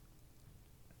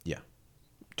 Yeah.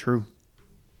 True.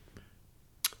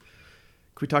 Can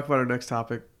we talk about our next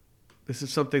topic? This is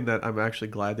something that I'm actually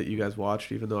glad that you guys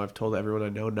watched, even though I've told everyone I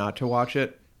know not to watch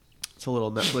it. It's a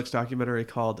little Netflix documentary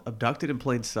called Abducted in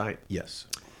Plain Sight. Yes.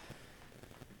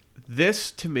 This,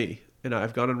 to me, and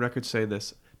I've gone on record saying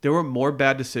this, there were more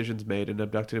bad decisions made in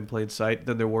Abducted in Plain Sight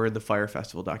than there were in the Fire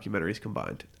Festival documentaries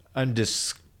combined. I'm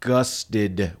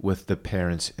disgusted with the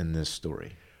parents in this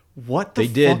story. What the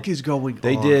fuck is going on?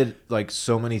 They did like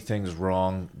so many things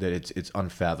wrong that it's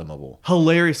unfathomable.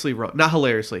 Hilariously wrong. Not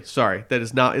hilariously. Sorry. That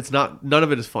is not, it's not, none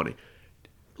of it is funny.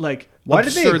 Like, Why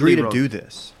did they agree to wrong. do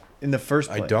this in the first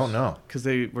place? I don't know. Because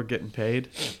they were getting paid.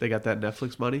 They got that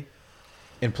Netflix money.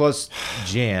 And plus,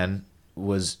 Jan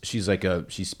she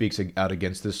speaks out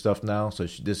against this stuff now, so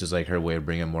this is like her way of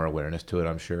bringing more awareness to it,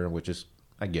 I'm sure, which is,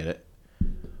 I get it.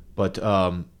 But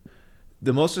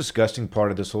the most disgusting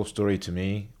part of this whole story to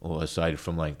me, well, aside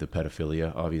from like the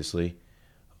pedophilia, obviously,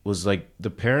 was like the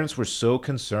parents were so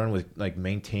concerned with like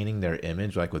maintaining their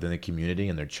image like within the community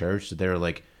and their church that they were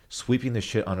like sweeping the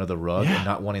shit under the rug and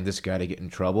not wanting this guy to get in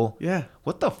trouble. Yeah.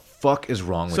 What the fuck is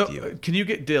wrong with you? Can you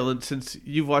get Dylan, since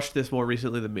you've watched this more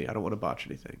recently than me, I don't want to botch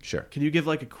anything. Sure. Can you give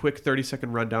like a quick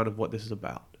 30-second rundown of what this is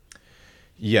about?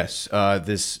 Yes.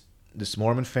 This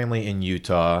Mormon family in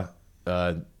Utah,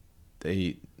 the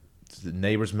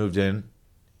neighbors moved in,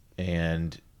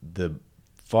 and the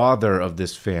father of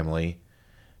this family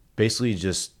basically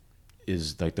just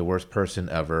is like the worst person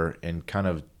ever, and kind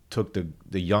of took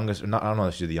the youngest, or not, I don't know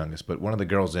if she's the youngest, but one of the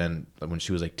girls in when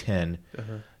she was like 10,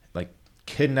 like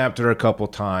kidnapped her a couple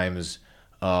times,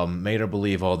 made her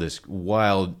believe all this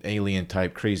wild alien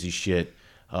type crazy shit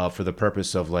for the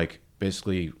purpose of like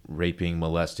basically raping,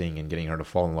 molesting, and getting her to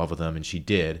fall in love with him, and she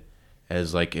did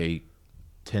as like a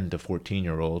 10 to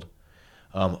 14-year-old.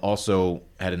 Also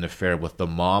had an affair with the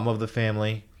mom of the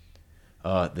family.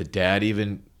 The dad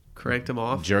even Cranked him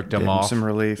off. jerked him Gave him off some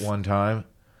relief. one time.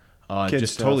 Kid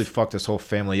Just stuff. totally fucked this whole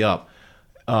family up.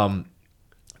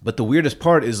 But the weirdest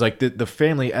part is like the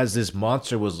family, as this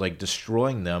monster was like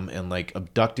destroying them and like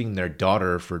abducting their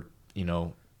daughter for,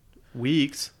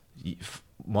 Weeks.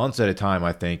 months at a time,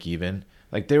 I think even.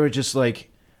 Like they were just like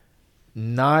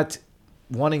not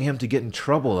wanting him to get in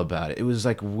trouble about it. It was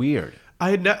like weird.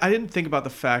 I didn't think about the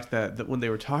fact that when they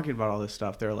were talking about all this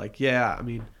stuff, they were like, yeah, I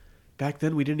mean, back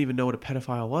then we didn't even know what a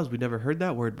pedophile was. We never heard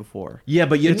that word before. Yeah,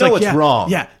 but you It's know like, it's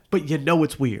wrong. Yeah, but you know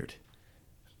it's weird.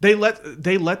 They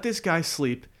let this guy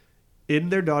sleep in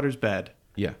their daughter's bed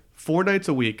Yeah. 4 nights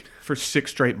a week for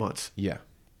 6 straight months. Yeah.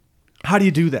 How do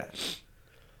you do that?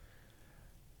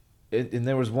 And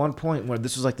there was one point where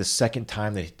this was like the second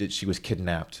time that she was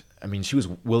kidnapped. I mean, she was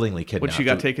willingly kidnapped. When she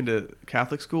got taken to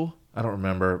Catholic school? I don't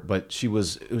remember, but she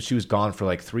was gone for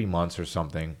like 3 months or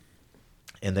something,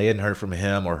 and they hadn't heard from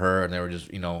him or her, and they were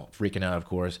just freaking out, of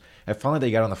course. And finally,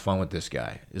 they got on the phone with this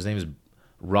guy. His name is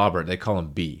Robert. They call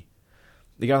him B.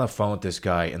 They got on the phone with this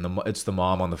guy, and it's the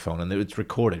mom on the phone, and it's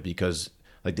recorded because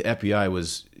like the FBI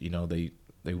was, they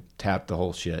tapped the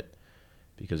whole shit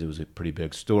because it was a pretty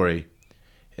big story,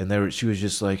 and she was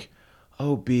just like,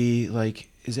 "Oh, B,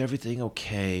 like, is everything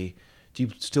okay? Do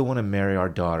you still want to marry our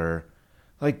daughter?"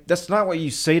 Like, that's not what you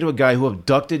say to a guy who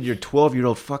abducted your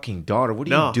 12-year-old fucking daughter. What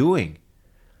are you doing?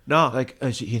 No. Like,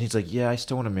 and he's like, yeah, I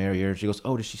still want to marry her. She goes,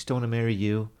 oh, does she still want to marry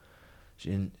you?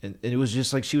 And it was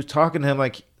just like she was talking to him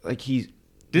like he...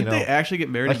 Didn't they actually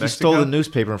get married like in he Mexico? stole the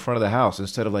newspaper in front of the house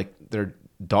instead of, like, their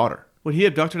daughter. When he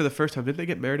abducted her the first time, didn't they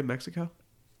get married in Mexico?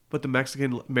 But the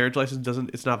Mexican marriage license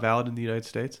it's not valid in the United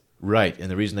States? Right,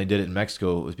 and the reason they did it in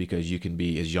Mexico was because you can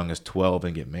be as young as 12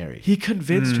 and get married. He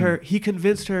convinced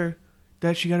her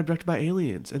that she got abducted by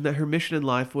aliens and that her mission in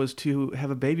life was to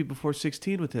have a baby before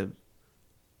 16 with him.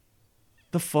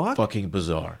 The fuck? Fucking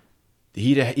bizarre.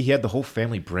 He had the whole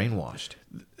family brainwashed.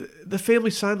 The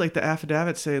family signed like the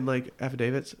affidavits saying like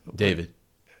affidavits. David.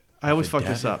 I always fuck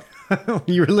this up.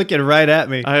 You were looking right at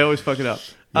me. I always fuck it up.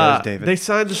 Yeah, it's David. They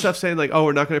signed the stuff saying like, oh,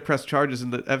 we're not going to press charges,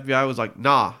 and the FBI was like,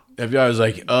 nah. FBI was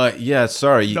like, yeah,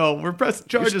 sorry. No, we're pressing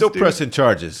charges. You're still dude. pressing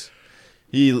charges.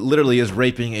 He literally is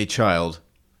raping a child,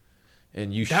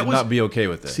 and you should not be okay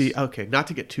with this. See, okay, not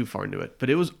to get too far into it, but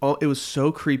it was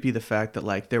so creepy the fact that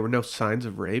like there were no signs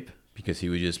of rape. Because he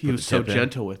would just He was so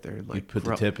gentle with her, and like put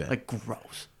the tip in. like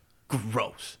gross.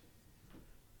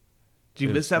 Do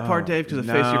you miss that part, Dave? Because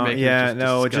the face you're making. Yeah, is just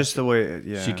no, disgusting. just the way.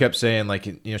 Yeah, She kept saying like,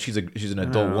 she's an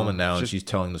adult No, woman now, and just- she's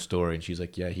telling the story, and she's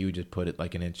like, yeah, he would just put it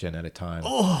like an inch in at a time.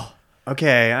 Oh,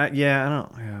 Okay, I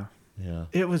don't. Yeah. Yeah.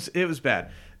 it was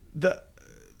bad.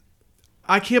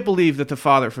 I can't believe that the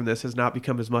father from this has not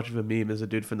become as much of a meme as the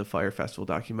dude from the Fire Festival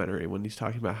documentary when he's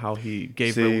talking about how he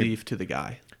gave relief to the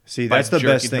guy. See, by that's the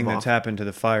jerking best thing him that's off. happened to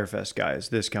the Firefest guys.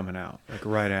 This coming out like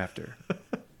right after.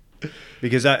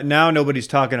 because now nobody's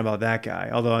talking about that guy.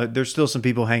 Although there's still some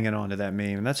people hanging on to that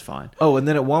meme, and that's fine. Oh, and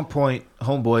then at one point,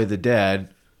 homeboy, the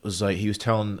dad, was like, he was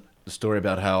telling the story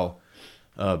about how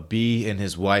B and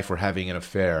his wife were having an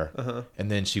affair, and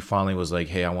then she finally was like,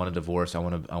 "Hey, I want a divorce. I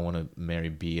want to marry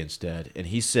B instead." And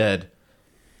he said,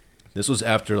 this was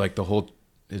after like the whole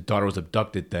his daughter was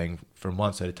abducted thing for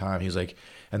months at a time. He was like,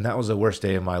 "And that was the worst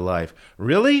day of my life."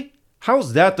 Really?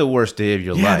 How's that the worst day of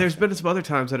your life? Yeah, there's been some other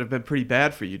times that have been pretty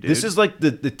bad for you, dude. This is like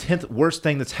the 10th worst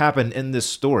thing that's happened in this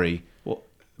story. Well,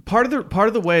 part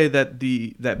of the way that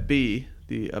that B,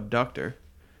 the abductor,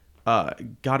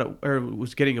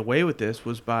 was getting away with this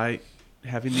was by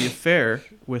having the affair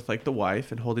with like the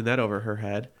wife and holding that over her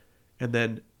head, and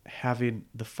then having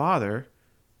the father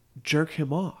jerk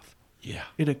him off. Yeah.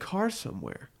 In a car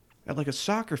somewhere at like a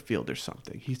soccer field or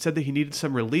something. He said that he needed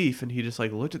some relief, and he just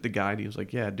like looked at the guy and he was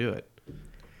like, "Yeah, do it."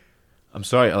 I'm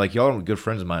sorry, like y'all are good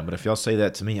friends of mine, but if y'all say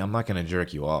that to me, I'm not gonna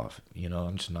jerk you off. You know,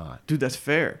 I'm just not. Dude, that's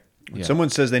fair. When Yeah. someone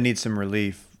says they need some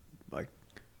relief, like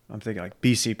I'm thinking like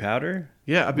BC powder.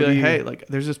 Yeah, I'd be What like, do you- "Hey, like,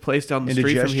 there's this place down the street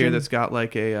from here Indigestion? that's got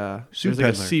like a Soup there's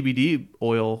like a peddler. CBD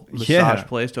oil massage Yeah.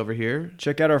 place over here."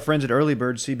 Check out our friends at Early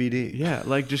Bird CBD. Yeah,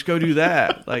 like just go do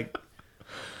that. Like,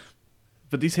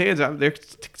 but these hands, they're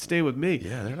staying with me.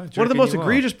 Yeah, they're not One of the jerking most you off.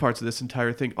 egregious parts of this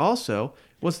entire thing also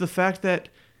was the fact that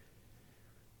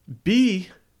B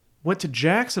went to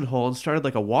Jackson Hole and started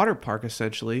like a water park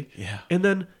essentially. Yeah. And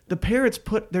then the parents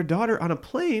put their daughter on a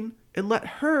plane and let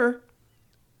her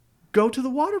go to the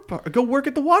water park, go work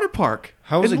at the water park.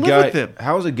 How is a and live with them. guy?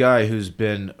 How is a guy who's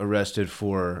been arrested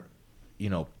for,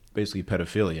 basically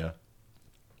pedophilia,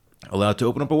 allowed to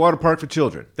open up a water park for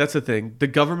children? That's the thing. The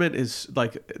government is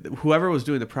like, whoever was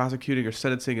doing the prosecuting or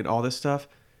sentencing and all this stuff,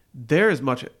 they're as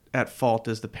much at fault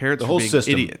as the parents The for whole being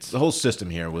system, idiots. the whole system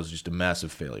here was just a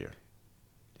massive failure.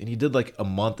 And he did like a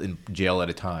month in jail at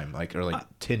a time, or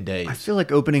 10 days. I feel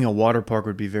like opening a water park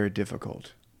would be very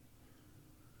difficult.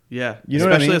 Yeah, You know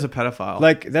what I especially mean? as a pedophile.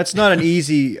 Like that's not an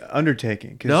easy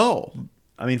undertaking. 'Cause, no,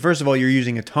 I mean, first of all, you're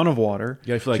using a ton of water.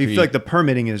 Yeah, I feel like so you we- feel like the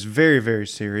permitting is very, very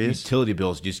serious. Utility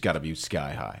bills just got to be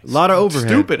sky high. A lot of overhead.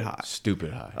 stupid high.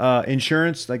 Stupid high.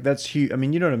 Insurance, like that's huge. I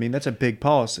mean, you know what I mean? That's a big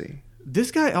policy.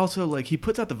 This guy also like he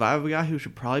puts out the vibe of a guy who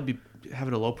should probably be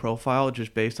having a low profile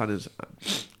just based on his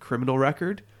criminal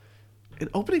record. And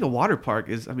opening a water park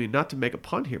is, I mean, not to make a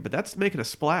pun here, but that's making a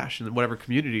splash in whatever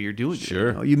community you're doing it in.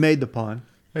 Sure. Oh, you made the pun.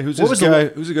 Hey, who's What this was the- guy?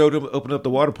 Who's the guy who opened up the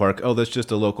water park? Oh, that's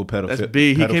just a local pedophile. That's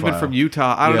B. He came in from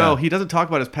Utah. I don't Yeah. know. He doesn't talk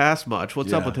about his past much.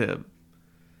 What's up Yeah. with him?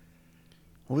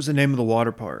 What was the name of the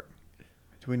water park?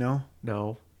 Do we know?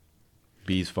 No.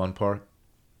 Bee's Fun Park.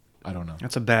 I don't know.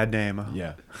 That's a bad name.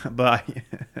 Yeah, But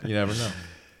you never know.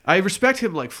 I respect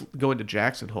him like going to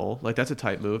Jackson Hole. Like that's a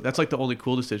tight move. That's like the only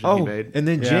cool decision he Oh, made. and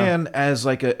then Yeah. Jan, as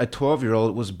like a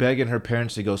 12-year-old, was begging her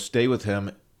parents to go stay with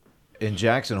him in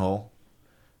Jackson Hole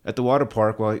at the water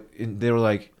park. And they were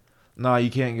like, "Nah, you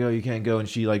can't go. You can't go." And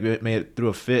she like made it through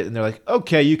a fit, and they're like,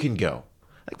 "Okay, you can go."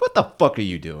 Like, what the fuck are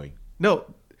you doing? No,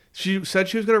 she said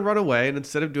she was going to run away, and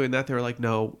instead of doing that, they were like,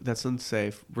 "No, that's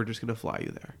unsafe. We're just going to fly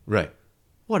you there." Right.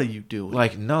 What are you doing?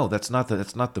 Like, no, that's not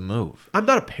the move. I'm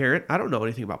not a parent. I don't know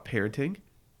anything about parenting,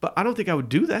 but I don't think I would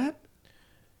do that.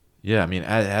 Yeah, I mean,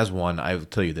 as one, I will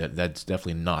tell you that that's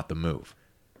definitely not the move.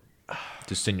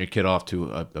 To send your kid off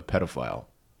to a pedophile.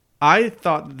 I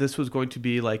thought that this was going to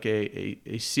be like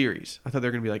a series. I thought they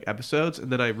were going to be like episodes,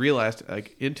 and then I realized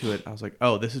like into it, I was like,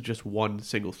 oh, this is just one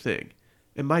single thing.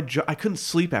 And my jaw, I couldn't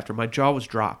sleep after. My jaw was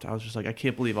dropped. I was just like, I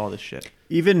can't believe all this shit.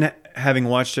 even having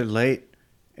watched it late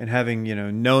and having,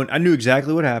 known, I knew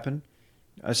exactly what happened.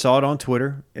 I saw it on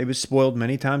Twitter. It was spoiled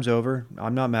many times over.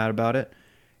 I'm not mad about it.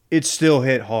 It still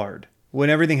hit hard. When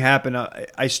everything happened,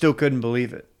 I still couldn't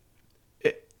believe it.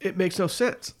 It makes no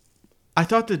sense. I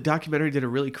thought the documentary did a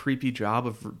really creepy job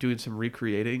of doing some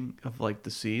recreating of like the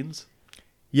scenes,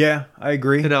 Yeah, I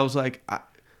agree. and I was like,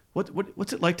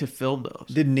 what's it like to film those?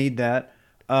 Didn't need that.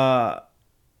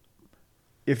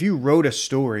 If you wrote a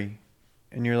story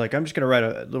and you're like, I'm just going to write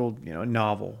a little,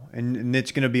 novel and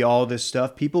it's going to be all this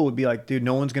stuff, people would be like, dude,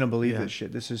 no one's going to believe Yeah. this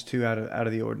shit. This is too out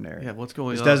of the ordinary. Yeah, what's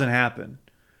going This on? doesn't happen.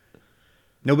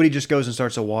 Nobody just goes and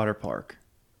starts a water park.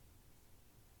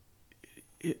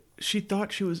 She thought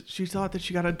that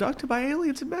she got abducted by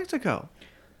aliens in Mexico.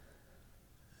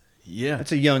 Yeah.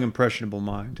 That's a young, impressionable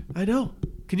mind. I know.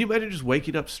 Can you imagine just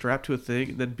waking up strapped to a thing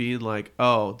and then being like,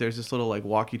 oh, there's this little like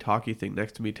walkie-talkie thing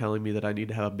next to me telling me that I need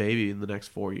to have a baby in the next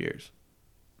 4 years.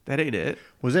 That ain't it.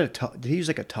 Was it did he use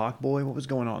like a talk boy? What was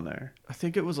going on there? I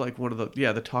think it was like one of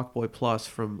the Talk Boy Plus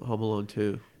from Home Alone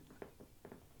 2.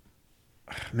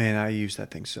 Man, I use that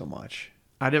thing so much.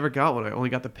 I never got one. I only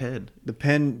got the pen. The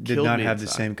pen did Killed not me have the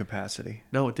inside. same capacity.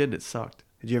 No, it didn't. It sucked.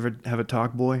 Did you ever have a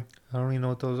Talk Boy? I don't even know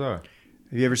what those are.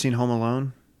 Have you ever seen Home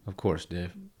Alone? Of course,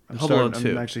 Dave. Home Alone 2.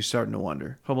 I'm actually starting to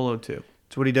wonder. Home Alone 2.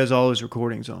 It's what he does all his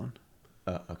recordings on.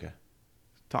 Okay.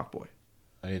 Talk Boy.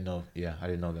 I didn't know. Yeah, I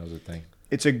didn't know that was a thing.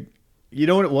 You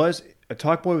know what it was? A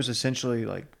Talk Boy was essentially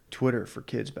like Twitter for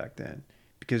kids back then,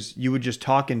 because you would just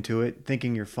talk into it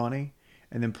thinking you're funny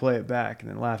and then play it back and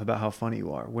then laugh about how funny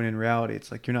you are, when in reality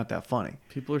it's like you're not that funny.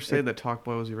 People are saying that Talk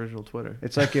Boy was the original Twitter.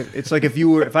 It's like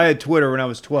if I had Twitter when I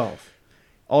was 12,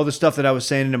 all the stuff that I was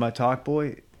saying into my Talk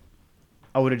Boy,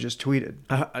 I would have just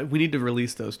tweeted. We need to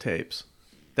release those tapes.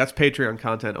 That's Patreon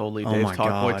content only. Oh Dave's my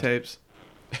Talk Boy God. tapes.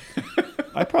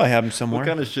 I probably have them somewhere. What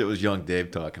kind of shit was young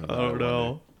Dave talking about? I don't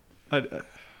know.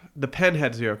 The pen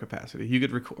had zero capacity. You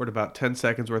could record about 10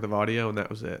 seconds worth of audio, and that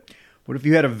was it. What if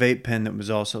you had a vape pen that was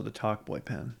also the Talk Boy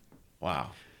pen? Wow.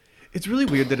 It's really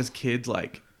weird that as kids,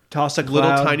 like, Toss a little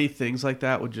cloud. tiny things like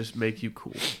that would just make you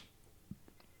cool.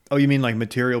 Oh, you mean like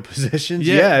material possessions?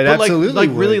 Yeah, it but absolutely like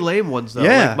would. really lame ones though.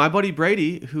 Yeah. Like my buddy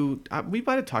Brady, who we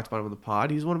might have talked about him on the pod.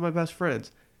 He's one of my best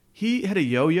friends. He had a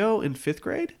yo-yo in 5th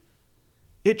grade.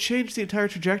 It changed the entire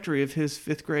trajectory of his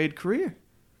 5th grade career.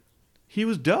 He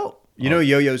was dope. You know,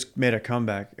 yo-yos made a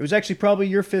comeback. It was actually probably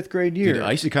your 5th grade year. Dude,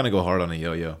 I used to kind of go hard on a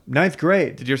yo-yo. 9th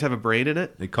grade. Did yours have a brain in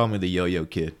it? They call me the yo-yo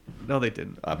kid. No, they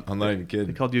didn't. I'm not even They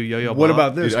kidding. called you Yo-Yo What Bob.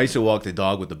 about this? Dude, I used to walk the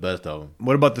dog with the best of them.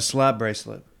 What about the slap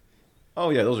bracelet? Oh,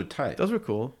 yeah, those are tight. Those were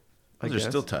cool. I Those are guess.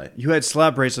 still tight. You had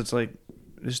slap bracelets like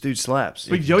this dude slaps.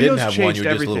 But If you yo-yos didn't have one, changed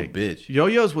you're just a little everything. bitch.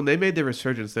 Yo-yos, when they made their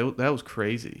resurgence, that was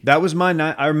crazy. That was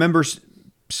I remember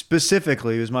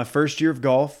specifically, it was my first year of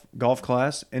golf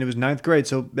class, and it was 9th grade,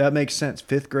 so that makes sense.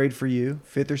 5th grade for you,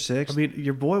 5th or 6th. I mean,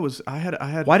 your boy was. I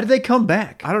had. Why did they come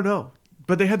back? I don't know,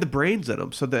 but they had the brains in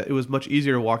them, so that it was much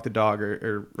easier to walk the dog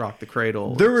or rock the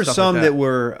cradle. There were stuff some like that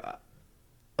were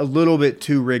a little bit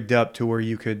too rigged up to where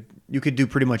you could do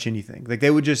pretty much anything. Like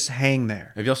they would just hang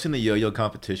there. Have y'all seen the yo-yo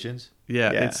competitions?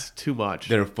 Yeah, Yeah. it's too much.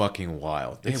 They're fucking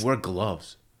wild. They wear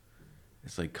gloves.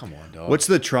 It's like, come on, dog. What's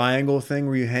the triangle thing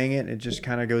where you hang it and it just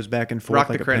kind of goes back and forth Rock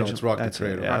like the a cradle. pendulum? It's rock the That's it.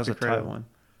 cradle. Yeah, Rock that was the a tight cradle. one.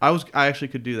 I actually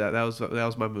could do that. That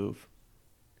was my move.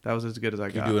 That was as good as I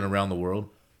You got. do it around the world?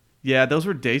 Yeah, those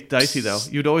were dicey though.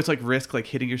 You'd always like risk like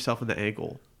hitting yourself in the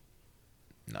ankle.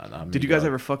 No. Did you guys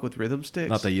ever fuck with rhythm sticks?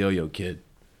 Not the yo-yo kid.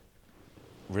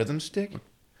 Rhythm stick?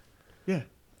 Yeah.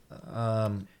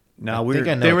 No, I think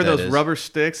I know They what were that those is. rubber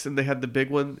sticks, and they had the big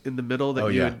one in the middle that Oh,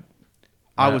 you. yeah. Would,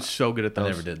 I was so good at I those.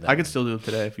 never did that I could one. still do them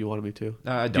today if you wanted me to.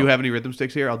 No, I Do don't. you have any rhythm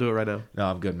sticks here? I'll do it right now. No,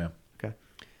 I'm good, man. Okay.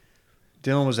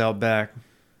 Dylan was out back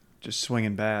just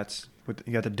swinging bats.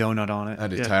 He got the donut on it. I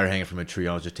had a Yeah. tire hanging from a tree.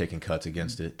 I was just taking cuts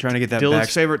against it. Trying to get that Dylan's back,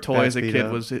 favorite toy back as a speed kid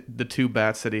up. was the 2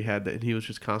 bats that he had, and he was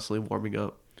just constantly warming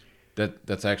up.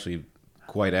 That's actually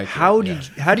quite accurate. How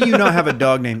do you not have a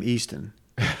dog named Easton?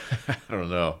 I don't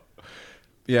know.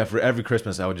 Yeah, for every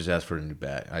Christmas, I would just ask for a new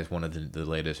bat. I just wanted the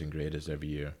latest and greatest every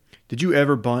year. Did you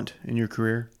ever bunt in your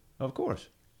career? Of course.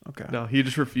 Okay. No, he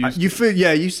just refused. You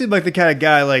seem like the kind of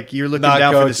guy like you're looking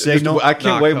down for the signal. I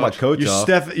can't Nah, wave coach. my coach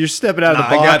off. You're stepping out of the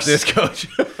I got box. this, coach.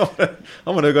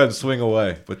 I'm gonna go ahead and swing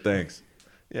away. But thanks.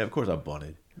 Yeah, of course I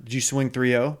bunted. Did you swing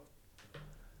 3-0?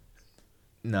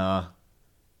 Nah.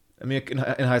 I mean, in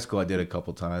high school, I did a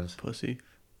couple times. Pussy.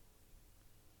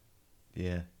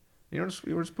 Yeah. You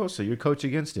were supposed to. You're coach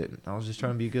against it. I was just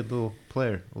trying to be a good little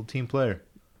player, little team player.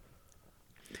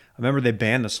 I remember they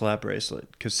banned the slap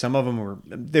bracelet because some of them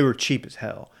were cheap as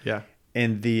hell, Yeah.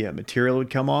 and the material would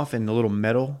come off and the little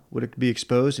metal would be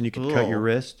exposed, and you could cut your Ugh.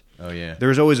 wrist. Oh yeah. There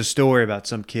was always a story about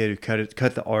some kid who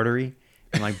cut the artery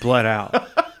and like bled out.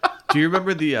 Do you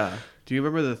remember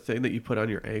the thing that you put on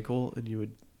your ankle and you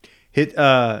would? Hit.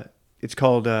 It's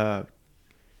called. I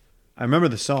remember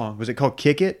the song. Was it called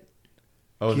 "Kick It"?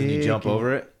 Oh, then you jump Kick it.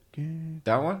 over it.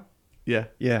 That one? Yeah.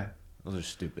 Yeah. Those are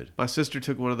stupid. My sister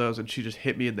took one of those and she just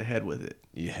hit me in the head with it.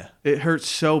 Yeah. It hurt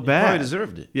so You bad. probably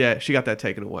deserved it. Yeah, she got that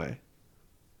taken away.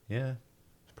 Yeah.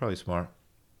 It's probably smart.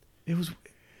 It was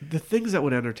the things that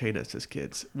would entertain us as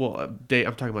kids. Well, Dave,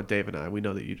 I'm talking about Dave and I. We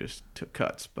know that you just took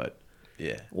cuts, but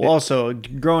Yeah. Well, also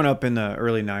growing up in the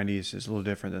early '90s is a little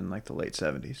different than like the late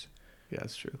 '70s. yeah,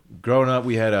 it's true. Growing up,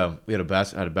 I had a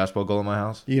basketball goal in my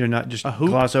house. You not just A hoop?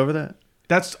 gloss over that.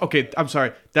 That's okay. I'm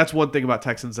sorry. That's one thing about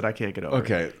Texans that I can't get over.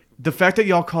 Okay. The fact that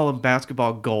y'all call them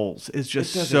basketball goals is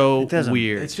just it doesn't-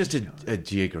 weird. It's just a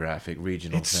geographic,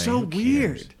 regional It's thing. so Who cares?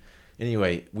 weird.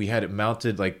 Anyway, we had it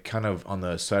mounted like kind of on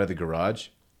the side of the garage,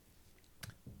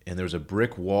 and there was a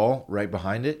brick wall right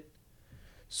behind it,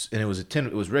 and it was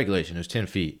It was regulation. It was 10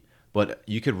 feet, but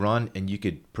you could run and you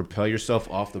could propel yourself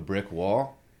off the brick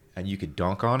wall, and you could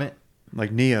dunk on it.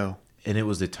 Like Neo. and it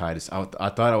was the tightest. I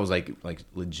thought I was like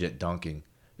legit dunking.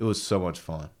 It was so much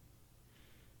fun.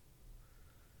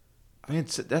 I mean,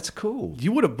 that's cool.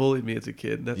 You would have bullied me as a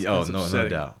kid. That's no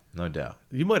upsetting. no doubt.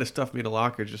 You might have stuffed me in a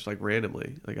locker just like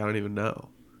randomly. Like I don't even know.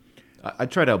 I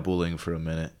tried out bullying for a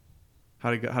minute.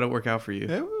 How'd it work out for you?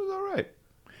 It was all right.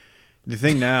 The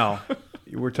thing now,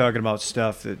 we're talking about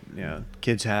stuff that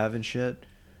kids have and shit.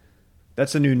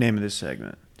 That's the new name of this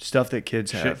segment. Stuff that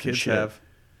kids have. Shit kids have.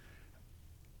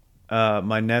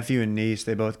 My nephew and niece,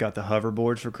 they both got the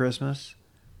hoverboards for Christmas.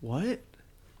 What?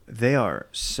 They are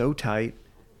so tight.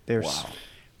 They're Wow.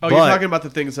 But You're talking about the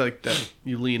things like that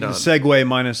you lean the on. Segway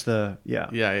minus the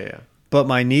Yeah. But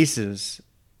my niece's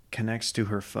connects to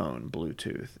her phone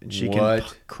Bluetooth, and she can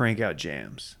What? crank out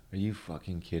jams. Are you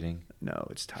fucking kidding? No,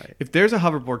 it's tight. If there's a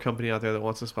hoverboard company out there that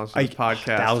wants to sponsor this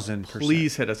podcast, 1,000%.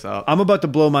 please hit us up. I'm about to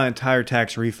blow my entire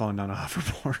tax refund on a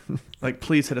hoverboard. Like,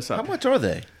 please hit us up. How much are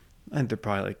they? I think they're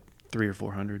probably like $300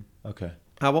 or $400. Okay.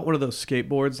 I want one of those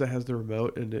skateboards that has the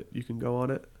remote and you can go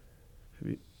on it.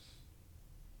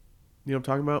 You know what I'm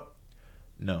talking about?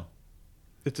 No.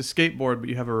 It's a skateboard, but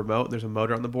you have a remote. There's a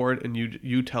motor on the board, and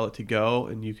you tell it to go,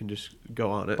 and you can just go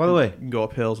on it. By the way, you can go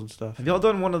up hills and stuff. Have y'all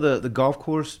done one of the golf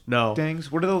course No,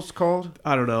 things? What are those called?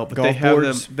 I don't know, but Golf they have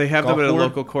boards? them. They have Golf them at a board?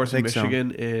 local course I in think so.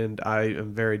 Michigan, and I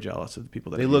am very jealous of the people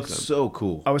that They use look them. so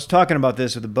cool. I was talking about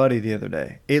this with a buddy the other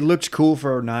day. It looks cool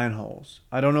for 9 holes.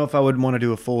 I don't know if I would want to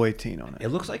do a full 18 on it. It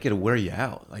looks like it'll wear you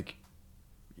out. Like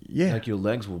Yeah. your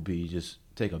legs will be just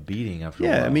take a beating after a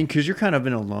Yeah, while. I mean, because you're kind of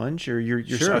in a lunge or you're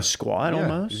Sure. a squat Yeah,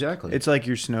 almost. exactly. It's like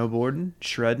you're snowboarding,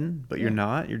 shredding, but you're Yeah.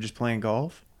 not. You're just playing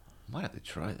golf. might have to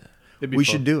try that. It'd be We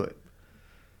fun. should do it.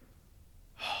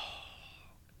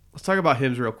 Let's talk about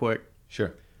Hims real quick.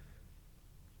 Sure.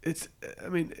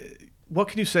 What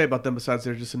can you say about them besides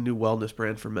they're just a new wellness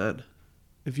brand for men?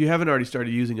 If you haven't already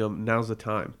started using them, now's the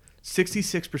time.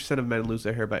 66% of men lose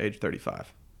their hair by age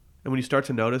 35. And when you start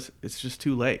to notice, it's just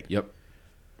too late. Yep.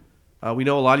 We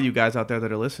know a lot of you guys out there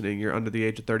that are listening, you're under the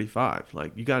age of 35.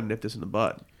 Like, you got to nip this in the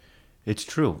bud. It's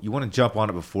true. You want to jump on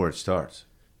it before it starts.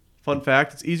 Fun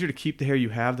fact, it's easier to keep the hair you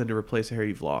have than to replace the hair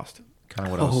you've lost. Kind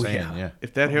of what I was Oh, saying. yeah. Yeah.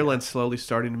 If that hairline's slowly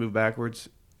starting to move backwards,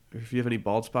 or if you have any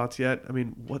bald spots yet, I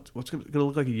mean, what's going to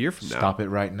look like a year from now? Stop it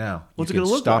right now. What's You it gonna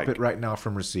can look Stop like? it right now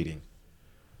from receding.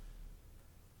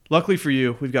 Luckily for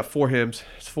you, we've got 4Hims.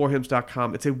 It's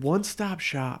 4Hims.com. It's a one-stop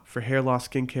shop for hair loss,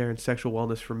 skincare, and sexual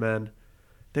wellness for men.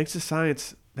 Thanks to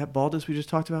science, that baldness we just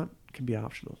talked about can be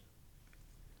optional.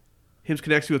 Hims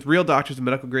connects you with real doctors and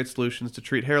medical-grade solutions to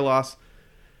treat hair loss.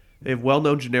 They have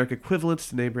well-known generic equivalents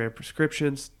to name-brand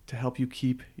prescriptions to help you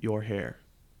keep your hair.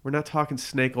 We're not talking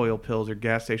snake oil pills or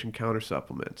gas station counter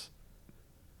supplements.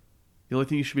 The only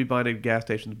thing you should be buying at a gas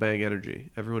station is Bang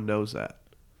Energy. Everyone knows that.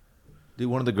 Dude,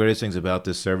 one of the greatest things about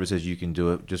this service is you can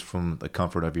do it just from the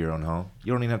comfort of your own home.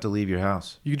 You don't even have to leave your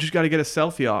house. You just got to get a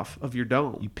selfie off of your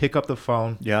dome. You pick up the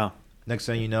phone. Yeah. Next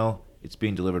thing you know, it's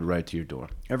being delivered right to your door.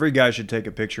 Every guy should take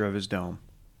a picture of his dome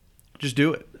Just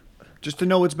do it. just to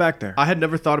know what's back there. I had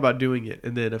never thought about doing it,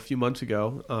 and then a few months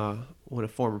ago, when a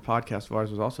former podcast of ours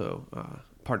was also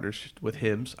partners with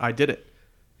Hims, I did it,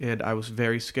 and I was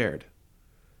very scared.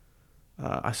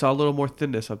 I saw a little more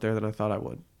thinness up there than I thought I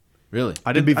would. Really?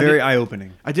 It'd be very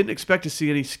eye-opening. I didn't expect to see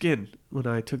any skin when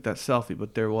I took that selfie,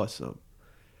 but there was some.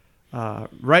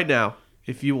 Right now,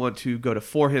 if you want to go to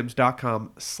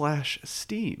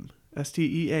 4hims.com/steam,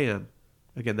 STEAM.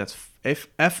 Again, that's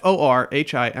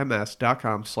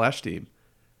FORHIMS.com/steam.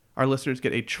 Our listeners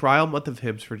get a trial month of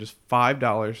Hims for just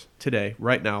 $5 today,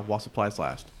 right now, while supplies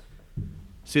last.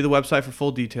 See the website for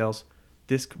full details.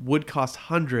 This would cost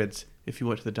hundreds if you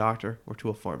went to the doctor or to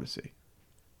a pharmacy.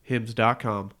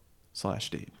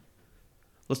 Hims.com/steam.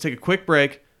 Let's take a quick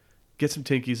break, get some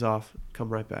tinkies off, come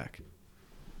right back.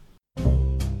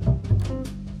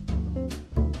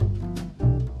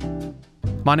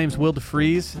 My name's Will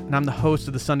DeFries, and I'm the host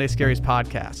of the Sunday Scaries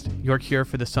podcast, your cure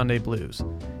for the Sunday blues.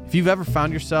 If you've ever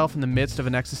found yourself in the midst of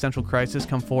an existential crisis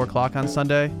come 4 o'clock on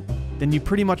Sunday, then you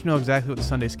pretty much know exactly what the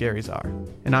Sunday Scaries are,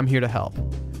 and I'm here to help.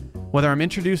 Whether I'm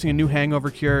introducing a new hangover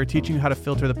cure or teaching you how to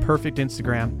filter the perfect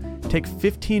Instagram, take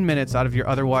 15 minutes out of your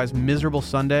otherwise miserable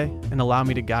Sunday and allow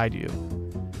me to guide you.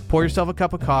 Pour yourself a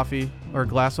cup of coffee or a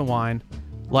glass of wine,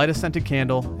 light a scented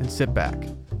candle, and sit back,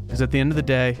 because at the end of the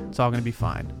day, it's all going to be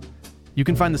fine. You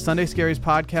can find the Sunday Scaries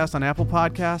podcast on Apple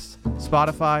Podcasts,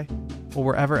 Spotify, or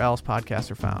wherever else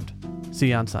podcasts are found. See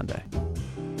you on Sunday.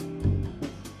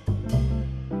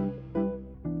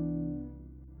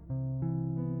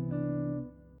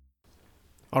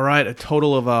 All right, a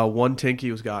total of one tinky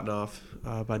was gotten off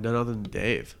by none other than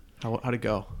Dave. How'd it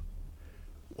go?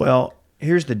 Well,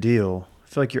 here's the deal. I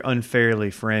feel like you're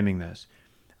unfairly framing this.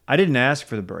 I didn't ask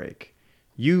for the break.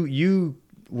 You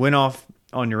went off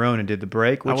on your own and did the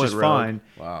break, I which went is rogue. fine.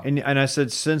 Wow. And I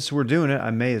said, since we're doing it,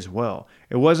 I may as well.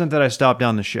 It wasn't that I stopped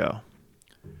down the show.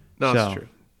 No, that's So. true.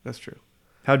 That's true.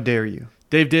 How dare you?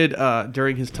 Dave did,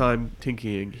 during his time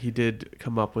tinkying, he did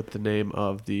come up with the name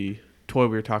of the toy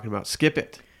we were talking about. Skip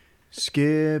It.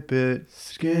 Skip it.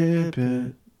 Skip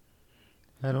it.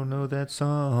 I don't know that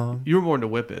song. You were more into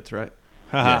Whippets, right?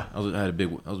 Yeah, I was a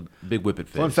big whippet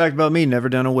face. Fun fact about me, never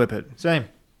done a whip it. Same.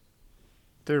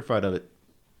 Terrified of it.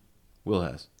 Will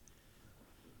has.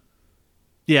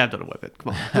 Yeah, I've done a Whippet. Come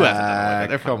on. Who hasn't done a Whippet?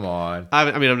 They're fun. Come on.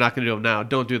 I mean, I'm not going to do them now.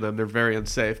 Don't do them. They're very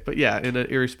unsafe. But yeah, in an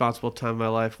irresponsible time of my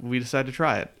life, we decided to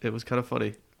try it. It was kind of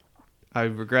funny. I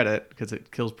regret it because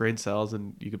it kills brain cells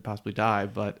and you could possibly die.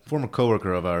 But Former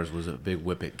coworker of ours was a big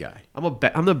whippet guy. I'm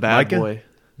the bad Micah? boy.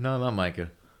 No, not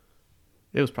Micah.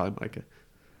 It was probably Micah.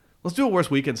 Let's do a worst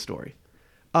weekend story.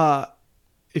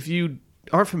 If you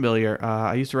aren't familiar,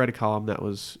 I used to write a column that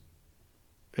was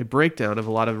a breakdown of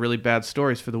a lot of really bad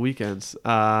stories for the weekends.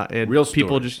 And Real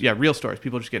people stories. real stories.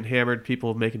 People just getting hammered,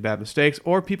 people making bad mistakes,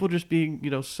 or people just being,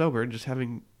 sober and just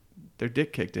having their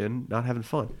dick kicked in, not having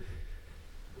fun.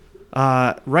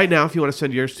 Right now, if you want to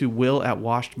send yours to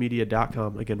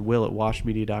will@washedmedia.com. Again,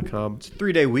 will@washedmedia.com. It's a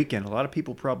 3-day weekend. A lot of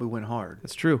people probably went hard.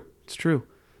 That's true. It's true.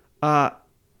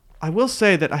 I will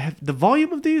say that the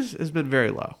volume of these has been very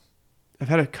low. I've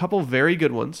had a couple very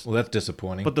good ones, Well, that's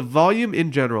disappointing. but the volume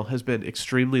in general has been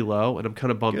extremely low, and I'm kind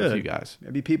of bummed with Good. you guys.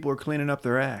 Maybe people are cleaning up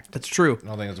their act. That's true. I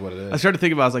don't think that's what it I is. started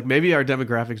thinking about, I was like, maybe our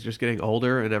demographics are just getting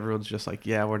older, and everyone's just like,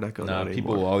 yeah, we're not going No, out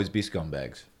people anymore. will always be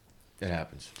scumbags. It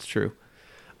happens. It's true.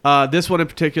 This one in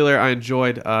particular, I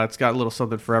enjoyed. It's got a little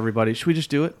something for everybody. Should we just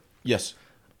do it? Yes.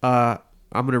 I'm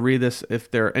going to read this. If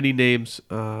there are any names,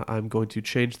 I'm going to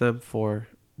change them for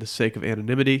the sake of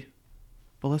anonymity.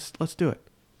 But let's do it.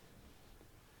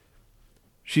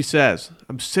 She says,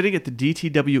 I'm sitting at the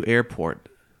DTW airport.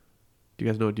 Do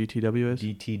you guys know what DTW is?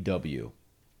 DTW.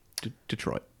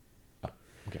 Detroit.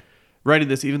 Okay. Writing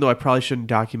this, even though I probably shouldn't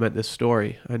document this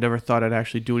story, I never thought I'd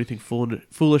actually do anything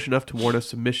foolish enough to warrant a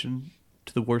submission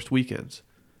to the worst weekends.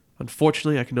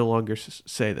 Unfortunately, I can no longer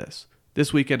say this.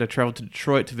 This weekend, I traveled to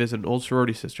Detroit to visit an old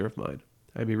sorority sister of mine.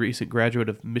 I'm a recent graduate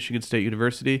of Michigan State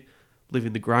University,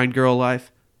 living the grind girl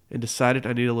life, and decided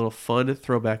I need a little fun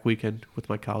throwback weekend with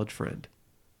my college friend.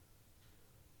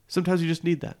 Sometimes you just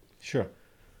need that. Sure.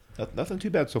 Nothing too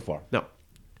bad so far. No.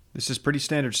 This is pretty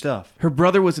standard stuff. Her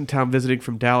brother was in town visiting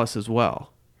from Dallas as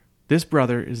well. This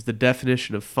brother is the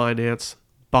definition of finance,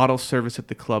 bottle service at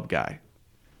the club guy.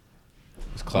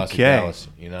 It's classic Okay. Dallas,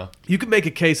 You can make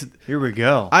a case. Here we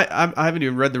go. I haven't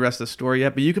even read the rest of the story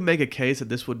yet, but you can make a case that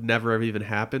this would never have even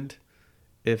happened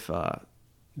if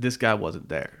this guy wasn't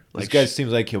there. This guy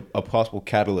seems like a possible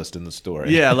catalyst in the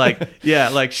story.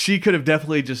 like she could have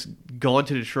definitely just gone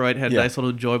to Detroit, had a Yeah. nice little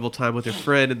enjoyable time with her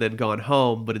friend, and then gone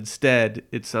home. But instead,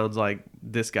 it sounds like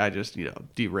this guy just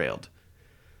derailed.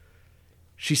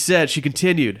 She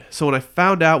continued. So when I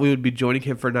found out we would be joining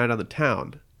him for a night on the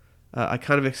town, I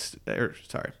kind of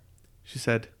She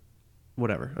said,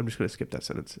 whatever. I'm just going to skip that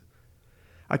sentence.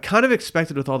 I kind of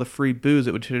expected with all the free booze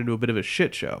it would turn into a bit of a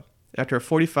shit show. After a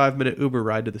 45-minute Uber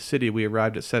ride to the city, we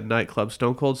arrived at said nightclub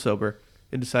stone cold sober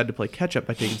and decided to play catch-up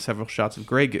by taking several shots of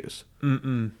Grey Goose.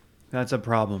 That's a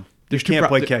problem. There's You can't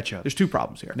play catch-up. There's two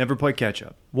problems here. Never play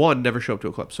catch-up. One, never show up to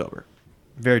a club sober.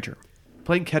 Very true.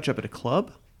 Playing catch-up at a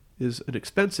club is an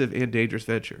expensive and dangerous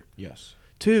venture. Yes.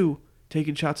 Two,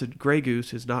 taking shots of Grey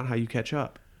Goose is not how you catch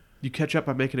up. You catch up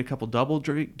by making a couple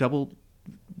double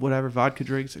whatever vodka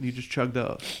drinks, and you just chug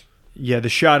those. Yeah, the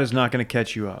shot is not going to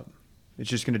catch you up. It's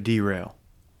just going to derail.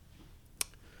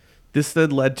 This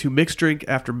then led to mixed drink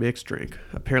after mixed drink.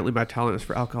 Apparently my tolerance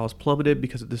for alcohol has plummeted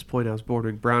because at this point I was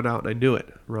bordering brownout and I knew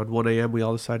it. Around 1 a.m. we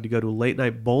all decided to go to a late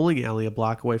night bowling alley a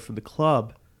block away from the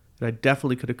club, and I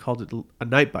definitely could have called it a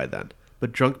night by then,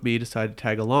 but drunk me decided to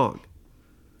tag along.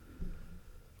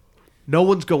 No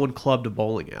one's going club to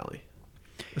bowling alley,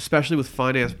 especially with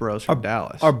finance bros from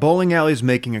Dallas. Are bowling alleys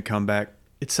making a comeback?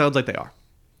 It sounds like they are.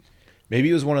 Maybe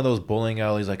it was one of those bowling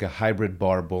alleys, like a hybrid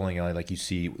bar bowling alley, like you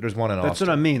see. There's one in Austin. That's what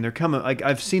I mean. They're coming. Like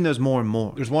I've seen those more and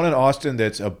more. There's one in Austin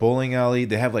that's a bowling alley.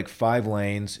 They have like 5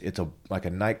 lanes. It's like a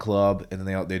nightclub, and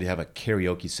then they have a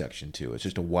karaoke section too. It's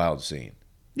just a wild scene.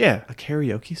 Yeah. A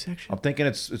karaoke section? I'm thinking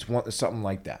it's something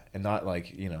like that, and not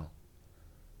like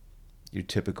your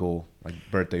typical like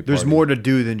birthday party. There's more to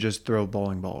do than just throw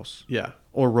bowling balls Yeah.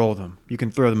 or roll them. You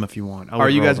can throw them if you want. I Are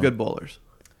would you roll guys them. good bowlers?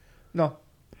 No.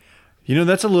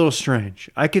 That's a little strange.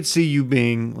 I could see you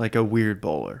being like a weird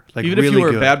bowler. Like Even really if you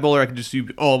were good. a bad bowler, I could just assume,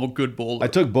 I'm a good bowler. I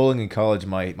took bowling in college.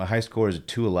 My high score is a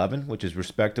 211, which is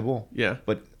respectable. Yeah.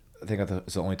 But I think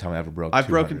it's the only time I ever broke. I've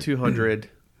 200. broken 200.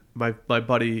 My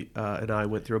buddy and I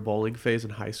went through a bowling phase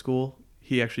in high school.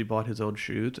 He actually bought his own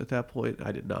shoes at that point.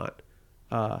 I did not.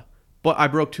 But I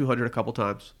broke 200 a couple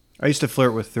times. I used to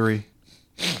flirt with 3.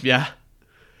 Yeah.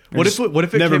 What if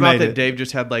it never came out made that it. Dave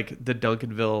just had like the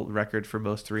Duncanville record for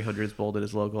most 300s bowled in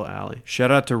his local alley?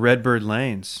 Shout out to Redbird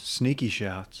Lanes. Sneaky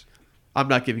shouts. I'm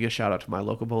not giving a shout out to my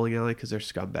local bowling alley because they're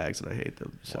scumbags and I hate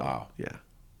them. So, Wow. Yeah.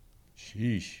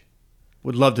 Sheesh.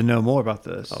 Would love to know more about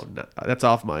this. Oh, no, that's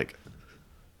off mic.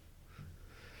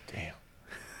 Damn.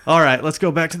 All right, let's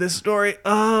go back to this story.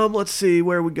 Let's see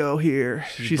where we go here.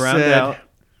 She browned said, out.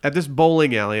 at this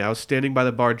bowling alley, I was standing by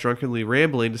the bar drunkenly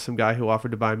rambling to some guy who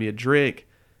offered to buy me a drink.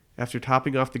 After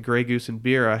topping off the Grey Goose and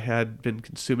beer I had been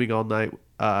consuming all night,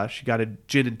 she got a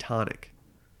gin and tonic.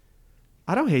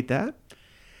 I don't hate that.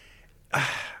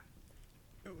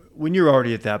 When you're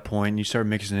already at that point, you start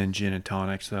mixing in gin and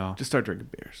tonics, though. Just start drinking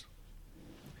beers.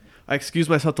 I excused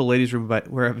myself to the ladies' room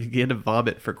where I began to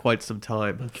vomit for quite some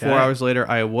time. Okay. 4 hours later,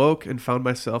 I awoke and found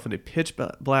myself in a pitch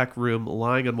black room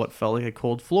lying on what felt like a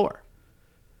cold floor.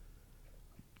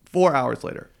 4 hours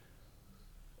later.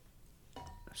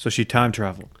 So she time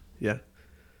traveled. Yeah.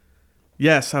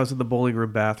 Yes, I was in the bowling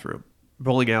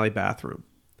alley bathroom.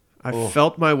 I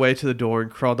felt my way to the door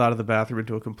and crawled out of the bathroom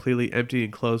into a completely empty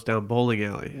and closed down bowling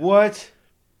alley. What?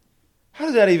 How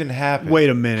does that even happen? Wait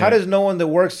a minute. How does no one that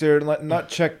works there not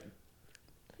check?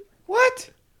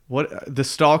 What? What? The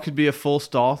stall could be a full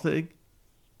stall thing?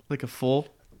 Like a full?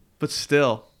 But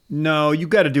still. No, you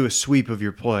got to do a sweep of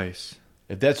your place.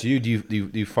 If that's you, do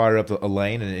you fire up a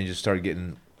lane and just start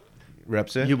getting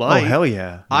reps in? You might. Oh, hell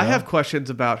yeah. I have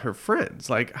questions about her friends.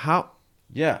 Like, how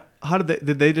Yeah. did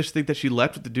they just think that she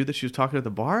left with the dude that she was talking at the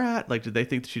bar at? Like, did they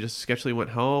think that she just sketchily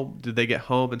went home? Did they get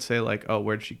home and say, like, oh,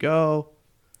 where'd she go?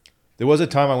 There was a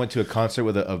time I went to a concert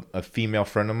with a female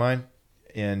friend of mine,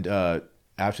 and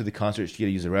after the concert, she had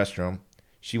to use the restroom.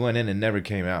 She went in and never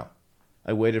came out.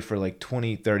 I waited for like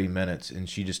 20, 30 minutes, and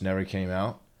she just never came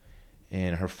out.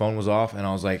 And her phone was off, and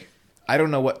I was like, I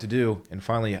don't know what to do. And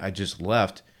finally, I just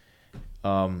left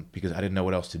because I didn't know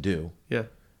what else to do. Yeah.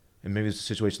 And maybe it's a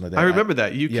situation like that. I remember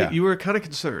that. Yeah. You were kind of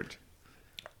concerned.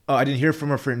 I didn't hear from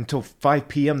her until 5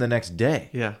 p.m. the next day.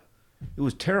 Yeah. It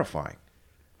was terrifying.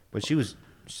 But she was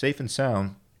safe and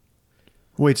sound.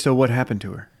 Wait, so what happened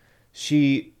to her?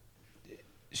 She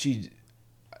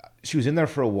was in there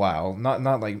for a while, not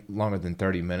like longer than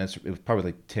 30 minutes. It was probably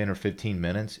like 10 or 15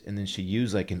 minutes. And then she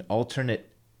used like an alternate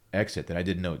exit that I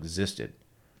didn't know existed.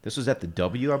 This was at the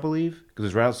W, I believe, because it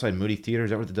was right outside Moody Theater.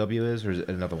 Is that what the W is, or is it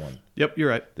another one? Yep, you're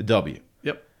right. The W.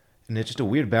 Yep. And it's just a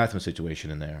weird bathroom situation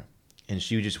in there. And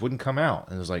she just wouldn't come out.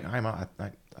 And it was like, I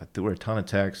threw her a ton of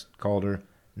texts, called her,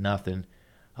 nothing.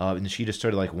 And she just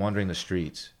started like wandering the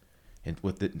streets. And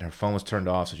her phone was turned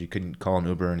off, so she couldn't call an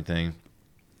Uber or anything.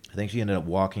 I think she ended up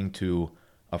walking to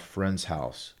a friend's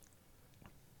house.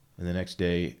 And the next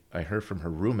day, I heard from her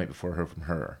roommate before I heard from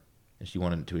her. And she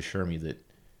wanted to assure me that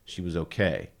she was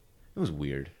okay. It was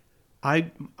weird.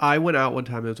 I went out one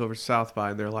time. It was over South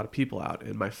by, and there were a lot of people out.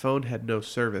 And my phone had no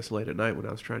service late at night when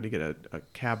I was trying to get a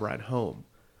cab ride home,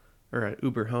 or an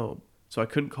Uber home. So I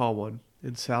couldn't call one.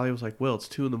 And Sally was like, "Will, it's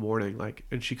 2 a.m. Like,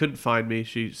 and she couldn't find me.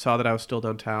 She saw that I was still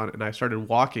downtown, and I started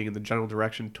walking in the general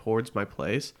direction towards my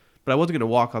place. But I wasn't going to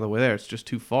walk all the way there. It's just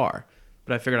too far.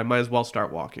 But I figured I might as well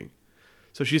start walking.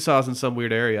 So she saw us in some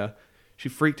weird area. She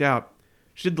freaked out.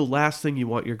 She did the last thing you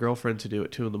want your girlfriend to do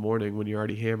at 2 a.m. when you're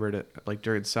already hammered at, like,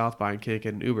 during South by and can't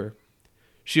get an Uber.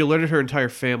 She alerted her entire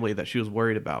family that she was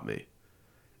worried about me.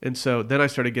 And so then I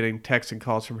started getting texts and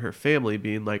calls from her family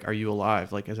being like, "Are you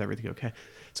alive? Like, is everything okay?"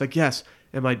 It's like, yes.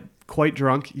 Am I quite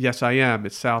drunk? Yes, I am.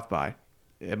 It's South by.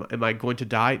 Am I going to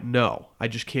die? No. I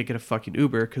just can't get a fucking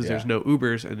Uber because there's no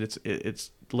Ubers and it's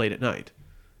late at night.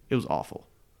 It was awful.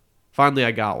 Finally,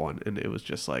 I got one, and it was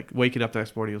just like waking up the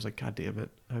next morning. I was like, God damn it!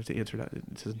 I have to answer that.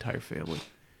 It's his entire family.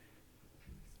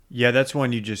 Yeah, that's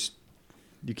one you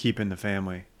keep in the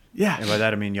family. Yeah, And by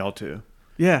that I mean y'all two.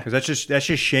 yeah, Because that's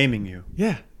just shaming you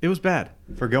yeah. It was bad.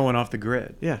 for going off the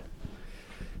grid. Yeah.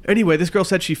 Anyway, this girl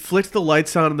said she flicked the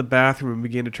lights on in the bathroom and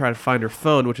began to try to find her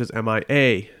phone, which is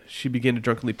MIA. She began to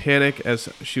drunkenly panic as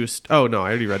she was... Oh, no, I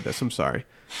already read this. I'm sorry.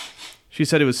 She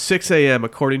said it was 6 a.m.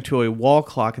 according to a wall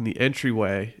clock in the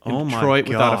entryway in Oh my Detroit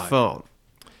without a God. phone.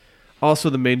 Also,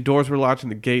 the main doors were locked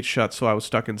and the gate shut, so I was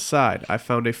stuck inside. I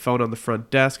found a phone on the front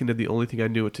desk and did the only thing I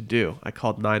knew what to do. I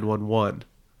called 911.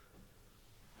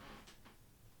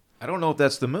 I don't know if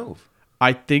that's the move.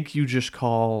 I think you just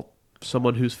call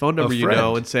someone whose phone number you know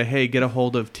friend. and say, hey, get a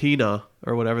hold of Tina,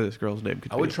 or whatever this girl's name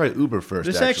could I be. would try Uber first.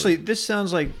 This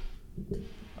sounds like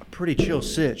a pretty chill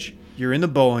sitch. You're in the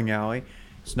bowling alley.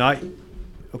 It's not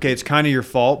okay, it's kind of your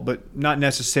fault, but not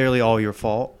necessarily all your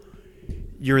fault.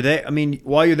 You're there. I mean,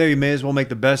 while you're there, you may as well make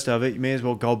the best of it. You may as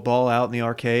well go ball out in the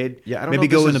arcade. Yeah, I don't maybe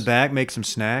know if go in this the back, make some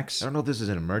snacks. I don't know if this is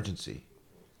an emergency.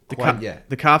 The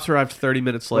the cops arrived 30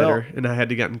 minutes later, and I had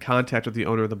to get in contact with the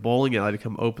owner of the bowling alley to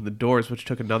come open the doors, which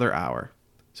took another hour.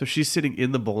 So she's sitting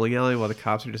in the bowling alley while the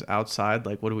cops are just outside.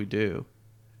 Like, what do we do?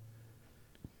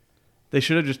 They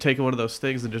should have just taken one of those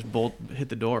things and just hit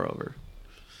the door over.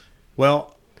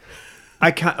 Well,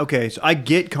 okay, so I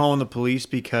get calling the police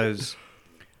because,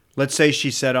 let's say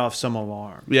she set off some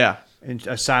alarm, Yeah, and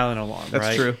a silent alarm. That's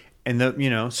right? true. And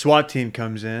the SWAT team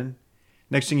comes in.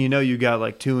 Next thing you know, you got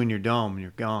like 2 in your dome, and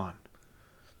you're gone.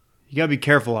 You gotta be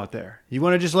careful out there. You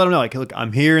want to just let them know, like, look,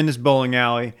 I'm here in this bowling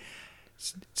alley.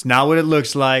 It's not what it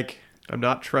looks like. I'm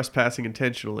not trespassing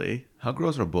intentionally. How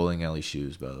gross are bowling alley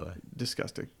shoes, by the way?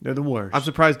 Disgusting. They're the worst. I'm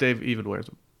surprised Dave even wears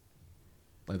them.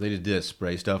 Like they just did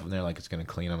spray stuff in there, like it's gonna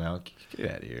clean them out.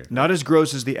 Get out of here. Not as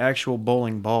gross as the actual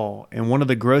bowling ball. And one of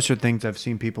the grosser things I've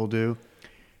seen people do,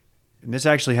 and this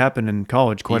actually happened in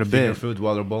college quite Eat a bit. finger foods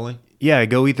while they're bowling. Yeah,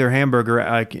 go eat their hamburger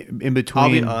like in between.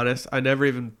 I'll be honest, I never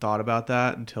even thought about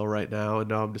that until right now, and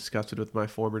now I'm disgusted with my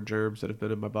former germs that have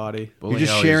been in my body. You're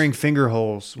just sharing finger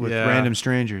holes with Yeah. random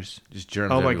strangers. just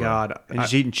germs. Oh my everywhere. god! And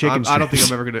just eating chicken I don't think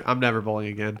strips. I'm never bowling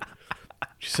again.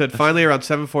 She said finally around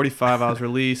 7:45 I was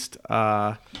released.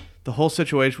 The whole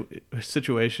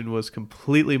situation was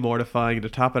completely mortifying, and to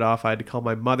top it off, I had to call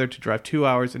my mother to drive 2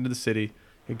 hours into the city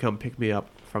and come pick me up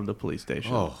from the police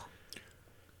station. Oh,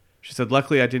 She said,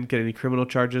 luckily I didn't get any criminal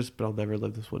charges, but I'll never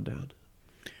live this one down.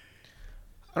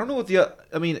 I don't know what the.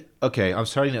 I mean, okay, I'm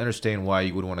starting to understand why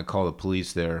you would want to call the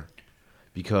police there,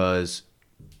 because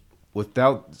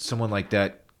without someone like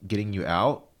that getting you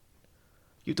out,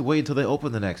 you have to wait until they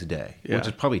open the next day, Yeah. which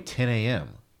is probably 10 a.m.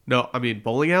 No, I mean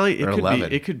bowling alley. It Or could 11.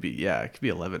 be. It could be. Yeah, it could be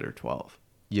 11 or 12.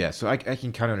 Yeah, so I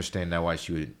can kind of understand now why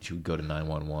she would go to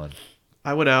 911.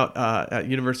 I went out at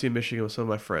University of Michigan with some of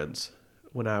my friends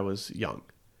when I was young.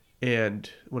 And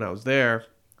when I was there,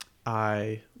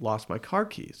 I lost my car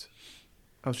keys.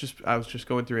 I was just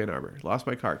going through Ann Arbor. Lost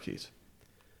my car keys.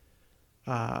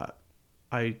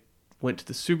 I went to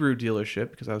the Subaru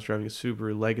dealership because I was driving a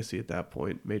Subaru Legacy at that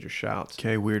point. Major shouts.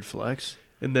 Okay, weird flex.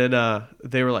 And then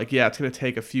they were like, "Yeah, it's going to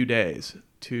take a few days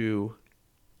to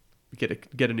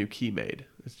get a new key made.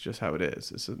 It's just how it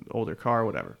is. It's an older car,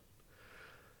 whatever."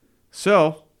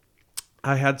 So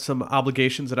I had some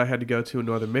obligations that I had to go to in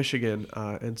northern Michigan,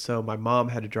 and so my mom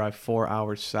had to drive 4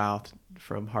 hours south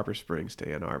from Harbor Springs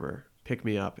to Ann Arbor, pick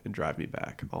me up, and drive me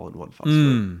back all in one fell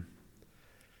swoop.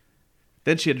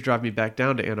 Then she had to drive me back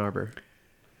down to Ann Arbor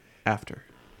after,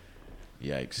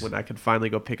 Yikes. when I could finally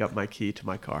go pick up my key to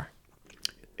my car.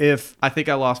 If I think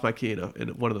I lost my key in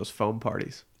one of those foam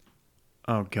parties.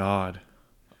 oh god,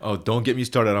 Oh, don't get me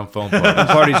started on phone parties.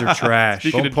 parties are trash.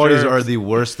 Speaking Phone of parties germs. are the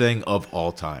worst thing of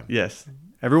all time. Yes.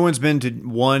 Everyone's been to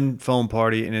one phone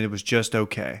party and it was just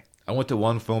okay. I went to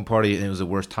one phone party and it was the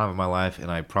worst time of my life, and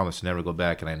I promised to never go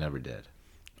back, and I never did.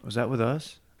 Was that with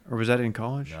us, or was that in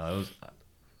college? No, it was.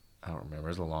 I don't remember. It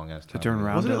was a long ass time. turn ago.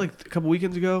 around. Wasn't it Roundup. like a couple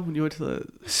weekends ago when you went to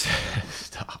the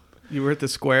Stop, you were at the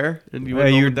square and you Yeah, went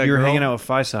home you're with that you're girl? hanging out with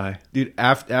Fisai. dude.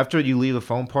 After you leave a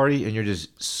phone party and you're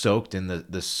just soaked in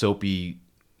the soapy,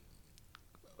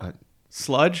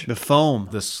 Sludge? The foam.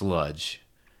 the sludge.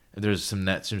 And there's some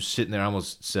shit in there. I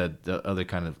almost said the other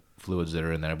kind of fluids that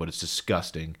are in there, but it's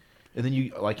disgusting. And then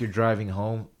you're driving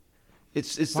home.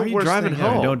 It's Why the are you worst driving thing home?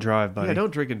 ever. Yeah, don't drive, buddy. Yeah,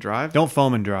 don't drink and drive. Don't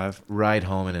foam and drive. Ride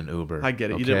home in an Uber. I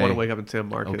get it. You okay? didn't want to wake up in San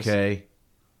Marcos. Okay.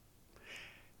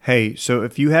 Hey, so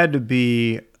if you had to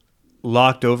be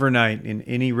locked overnight in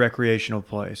any recreational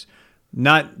place,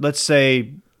 not, let's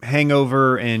say,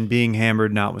 hangover and being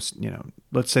hammered,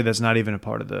 let's say that's not even a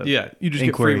part of the Yeah, you just get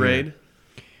inquiry free here. raid.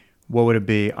 What would it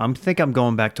be? I'm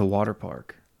going back to water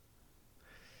park.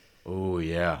 Oh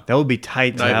yeah. That would be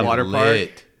tight to Night have. water park.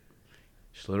 Lit.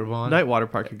 Schlitterbahn. Night water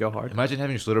park could go hard. Imagine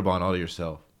having Schlitterbahn all to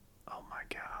yourself. Oh my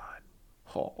god.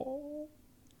 Oh.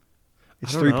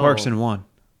 It's I don't 3 know. parks in one.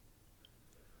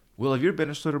 Will, have you ever been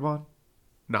to Schlitterbahn?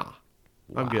 Nah.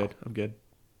 I'm good. I'm good.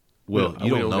 Will, We you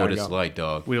don't don't know what gotta it's go. like,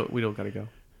 dog. We don't gotta go.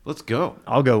 Let's go.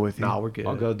 I'll go with you. Nah, we're good.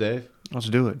 I'll go, Dave. Let's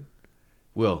do it.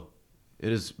 Will,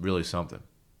 it is really something.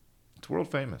 It's world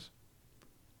famous.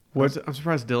 I'm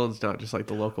surprised Dylan's not just like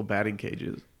the local batting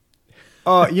cages.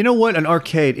 You know what? An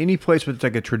arcade. Any place with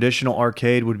like a traditional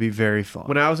arcade would be very fun.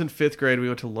 When I was in 5th grade, we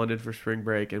went to London for spring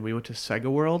break and we went to Sega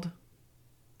World.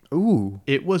 Ooh,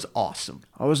 It was awesome.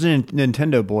 I was a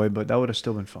Nintendo boy, but that would have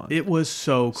still been fun. It was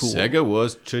so cool. Sega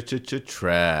was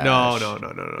trash. No.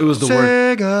 It was the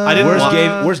worst. Sega. I didn't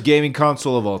want- Worst gaming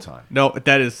console of all time. No,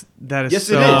 that is Yes, it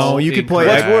so is. No, you could play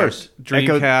incorrect. What's worse?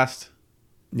 Dreamcast.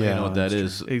 I know what that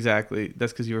is. Exactly.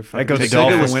 That's because you were fucking Echo the Sega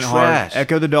Dolphin was went trash. hard.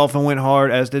 Echo the Dolphin went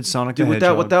hard, as did Sonic Dude, the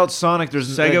Hedgehog. without Sonic,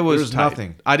 there's Sega was tight.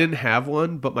 nothing. I didn't have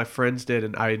one, but my friends did,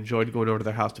 and I enjoyed going over to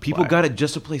their house to People play. got it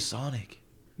just to play Sonic.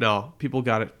 No, people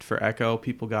got it for Echo.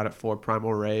 People got it for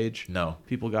Primal Rage. No.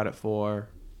 People got it for.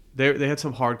 They had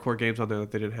some hardcore games on there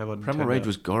that they didn't have on Primal Nintendo. Rage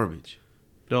was garbage.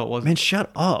 No, it wasn't. Man, shut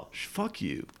up. Fuck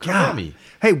you. Konami.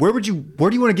 Hey, where do you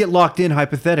want to get locked in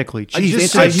hypothetically? I Jeez,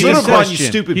 just answer said the Cinnabon, question. you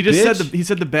stupid He just bitch.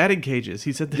 said the batting cages.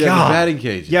 He said the Yeah, God. the batting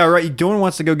cages. Yeah, right. Dorn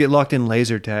wants to go get locked in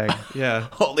laser tag. yeah.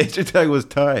 Oh, laser tag was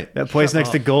tight. That place Shut next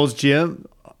to up. Gold's Gym,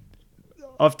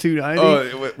 off 290.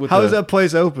 Oh, with How the- is that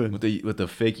place open? With the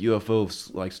fake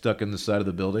UFO like stuck in the side of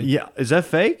the building? Yeah, is that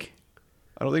fake?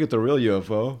 I don't think it's a real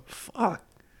UFO. Fuck.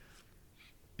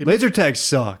 Laser tag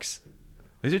sucks,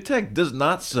 Laser tag does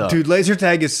not suck. dude. Laser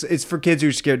tag is it's for kids who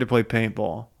are scared to play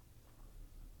paintball.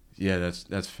 Yeah,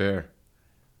 that's fair.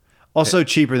 Also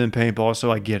cheaper than paintball,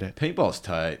 so I get it. Paintball's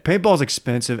tight. Paintball's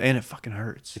expensive and it fucking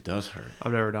hurts. It does hurt.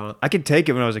 I've never done it. I could take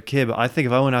it when I was a kid, but I think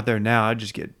if I went out there now, I'd be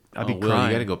Will, crying.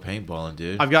 you gotta go paintballing,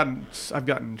 dude. I've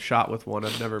gotten shot with one.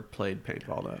 I've never played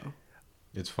paintball though.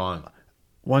 It's fun.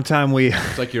 One time we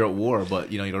It's like you're at war,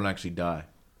 but you don't actually die.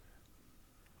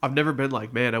 I've never been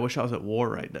like, man, I wish I was at war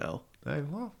right now. Hey,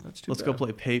 well, that's too Let's go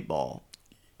play paintball.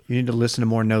 you need to listen to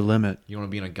more No Limit. You want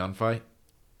to be in a gunfight?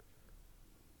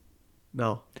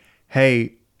 No.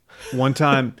 Hey, one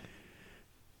time,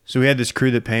 so we had this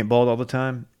crew that paintballed all the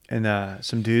time, and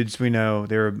some dudes we know,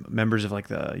 they were members of like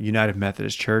the United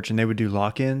Methodist Church, and they would do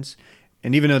lock-ins.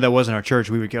 And even though that wasn't our church,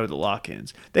 we would go to the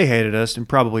lock-ins. They hated us, and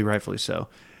probably rightfully so.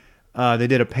 They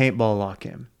did a paintball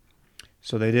lock-in.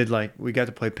 So they did we got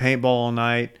to play paintball all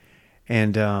night,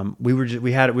 and we're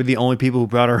the only people who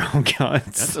brought our own guns.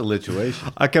 That's a situation.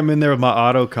 I come in there with my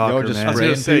auto cocker, just I man. was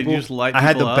gonna Spraying say, people? you just light I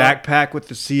had the people up. backpack with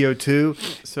the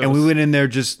CO2, So and we went in there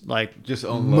just unloaded?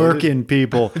 murking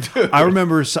people. I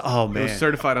remember, oh It was man,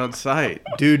 certified on site.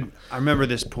 dude, I remember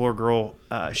this poor girl.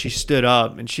 She stood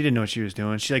up, and she didn't know what she was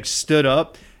doing. She stood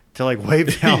up to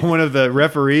wave down one of the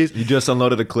referees. You just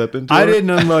unloaded a clip into I her? didn't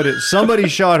unload it. Somebody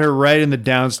shot her right in the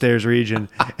downstairs region,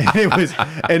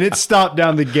 and it stopped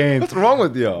down the game. What's wrong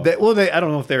with y'all? I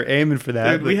don't know if they were aiming for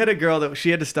that. Dude, we had a girl that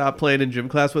she had to stop playing in gym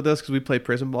class with us because we play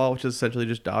prison ball, which is essentially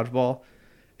just dodgeball.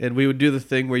 And we would do the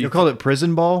thing where you called it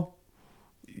prison ball.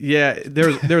 yeah,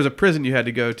 there was a prison you had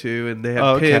to go to, and they had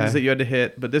Oh, okay. pins that you had to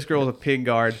hit. But this girl was a pin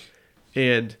guard,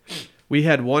 and we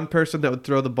had one person that would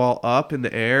throw the ball up in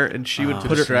the air, and she would To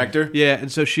put distract her? Yeah, and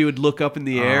so she would look up in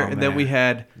the air, Oh, and then man. we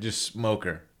had Smoke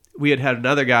her. had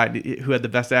another guy who had the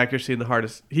best accuracy and the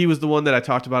hardest. He was the one that I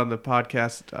talked about on the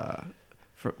podcast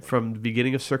from the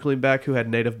beginning of Circling Back, who had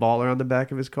Native Baller on the back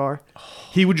of his car.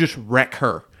 He would just wreck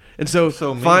her. And so,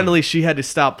 So mean. finally she had to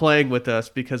stop playing with us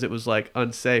because it was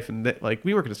unsafe, and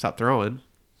we weren't going to stop throwing.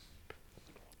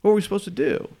 What were we supposed to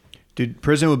do? Dude,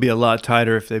 prison would be a lot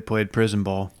tighter if they played prison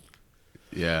ball.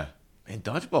 Yeah. Man,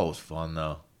 dodgeball was fun,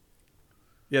 though.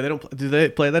 Yeah, they don't. Do they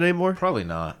play that anymore? Probably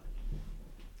not.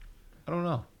 I don't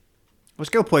know. Let's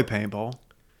go play paintball.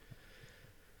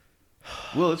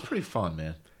 Well, it's pretty fun,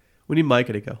 man. We need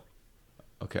Micah to go.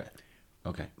 Okay.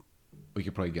 We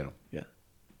could probably get him. Yeah,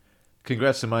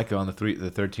 Congrats to Micah on the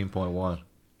 13.1.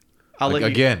 I'll Like, let you.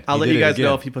 again, I'll he let did you it guys know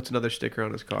again. if he puts another sticker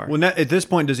on his car. Well, at this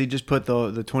point, does he just put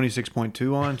the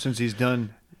 26.2 on since he's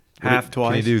done half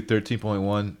twice? Can you do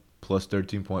 13.1 plus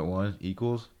 13.1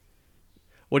 equals?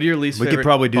 What are your least We could favorite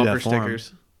probably do bumper that for him.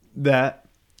 stickers? that?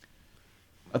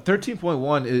 A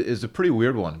 13.1 is a pretty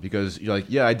weird one because you're like,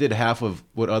 yeah, I did half of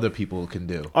what other people can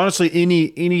do. Honestly,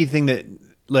 anything that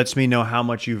lets me know how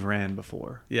much you've ran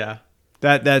before. Yeah,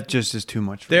 That just is too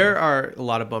much for there me. are a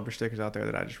lot of bumper stickers out there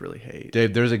that I just really hate.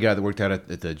 Dave, there's a guy that worked out at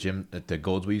the gym at the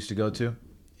Golds we used to go to,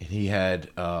 and he had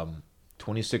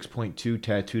 26.2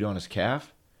 tattooed on his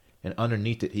calf, and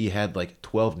underneath it he had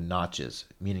 12 notches,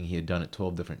 meaning he had done it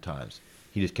 12 different times.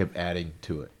 He just kept adding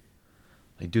to it.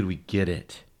 Like, dude, we get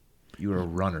it. You were a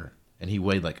runner, and he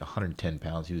weighed 110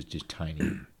 pounds. He was just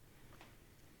tiny.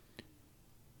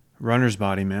 Runner's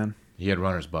body, man. He had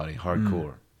runner's body,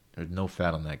 hardcore. There's no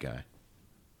fat on that guy.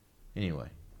 Anyway,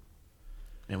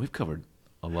 man, we've covered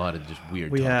a lot of just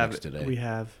weird We topics have. today. We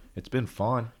have. It's been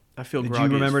fun. I feel. Did groggy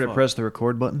you remember as to fuck. press the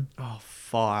record button? Oh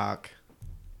fuck!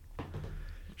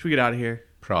 Should we get out of here?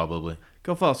 Probably.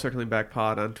 Go follow Circling Back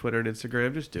Pod on Twitter and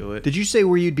Instagram. Just do it. Did you say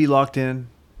where you'd be locked in,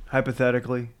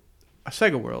 hypothetically?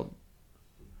 Sega World.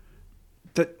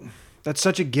 That's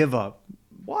such a give up.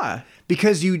 Why?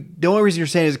 Because the only reason you're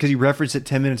saying it is because you referenced it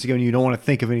 10 minutes ago and you don't want to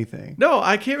think of anything. No,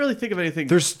 I can't really think of anything.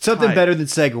 There's something tight. better than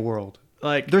Sega World.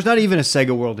 Like, There's not even a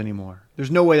Sega World anymore. There's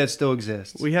no way that still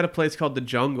exists. we had a place called The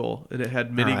Jungle, and it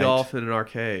had mini Alright. golf and an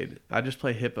arcade. I just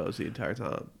play hippos the entire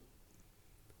time.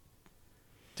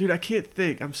 Dude, I can't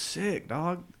think. I'm sick,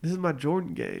 dog. This is my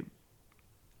Jordan game.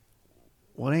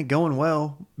 Well, it ain't going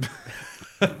well.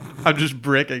 I'm just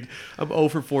bricking. I'm 0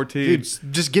 for 14. Dude,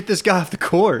 just get this guy off the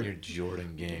court. Your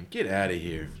Jordan game. Get out of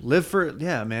here. Live for,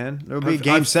 yeah, man. There'll be I've-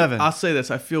 game I've- 7. I'll say this.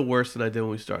 I feel worse than I did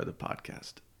when we started the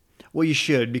podcast. Well, you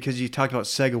should, because you talked about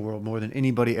Sega World more than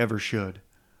anybody ever should.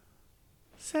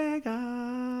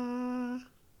 Sega.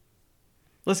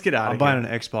 Let's get out I'm of buying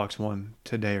here. an Xbox One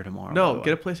today or tomorrow. by No, the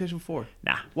get a way. PlayStation 4.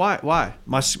 Nah. Why?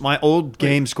 My old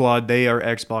game squad, they are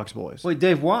Xbox boys. Wait,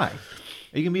 Dave, why?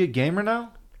 Are you gonna be a gamer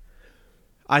now?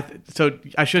 So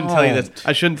I shouldn't tell you this.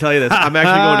 I shouldn't tell you this. I'm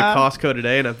actually going to Costco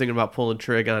today, and I'm thinking about pulling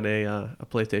trig on a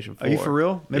PlayStation 4. Are you for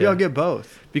real? Maybe Yeah. I'll get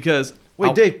both. Because Wait,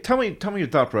 I'll- Dave, tell me your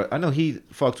thought process. I know he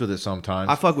fucks with it sometimes.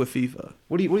 I fuck with FIFA.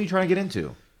 What are you trying to get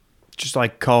into? Just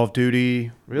like Call of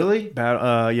Duty, Really?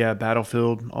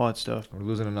 Battlefield, all that stuff. We're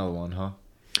losing another one, huh?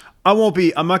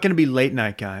 I'm not going to be late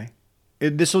night guy.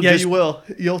 This will Yeah, just. you will.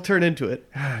 You'll turn into it.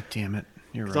 Ah, damn it.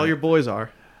 You're Because right. all your boys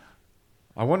are.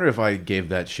 I wonder if I gave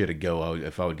that shit a go,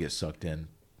 if I would get sucked in.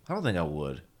 I don't think I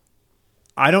would.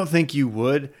 I don't think you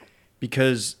would,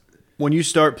 because when you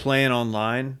start playing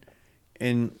online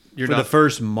and You're for the not-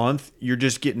 first month, you're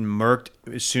just getting murked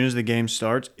as soon as the game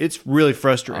starts. It's really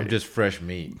frustrating. I'm just fresh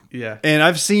meat. Yeah. And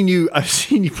I've seen you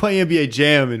play NBA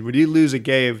Jam, and when you lose a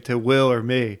game to Will or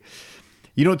me,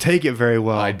 you don't take it very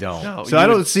well. I don't. No, So I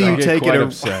don't would see you I get take quite it.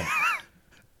 upset.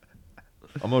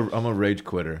 I'm a rage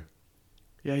quitter.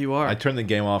 Yeah, you are. I turn the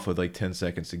game off with like 10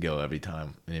 seconds to go every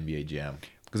time in NBA Jam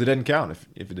because it doesn't count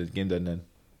if the game doesn't end.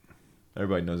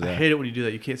 Everybody knows I that. hate it when you do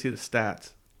that. You can't see the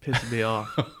stats. Pisses me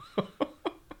off.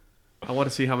 I want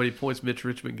to see how many points Mitch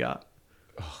Richmond got.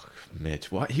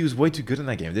 Mitch, why? He was way too good in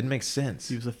that game. It didn't make sense.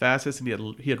 He was the fastest, and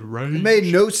he had range. It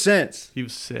made no sense. He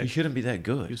was sick. He shouldn't be that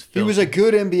good. He was. He was a filthy.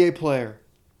 good NBA player.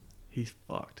 He's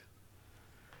fucked.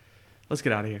 Let's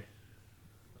get out of here.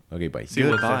 Okay, bye. See you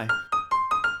Wednesday. Goodbye.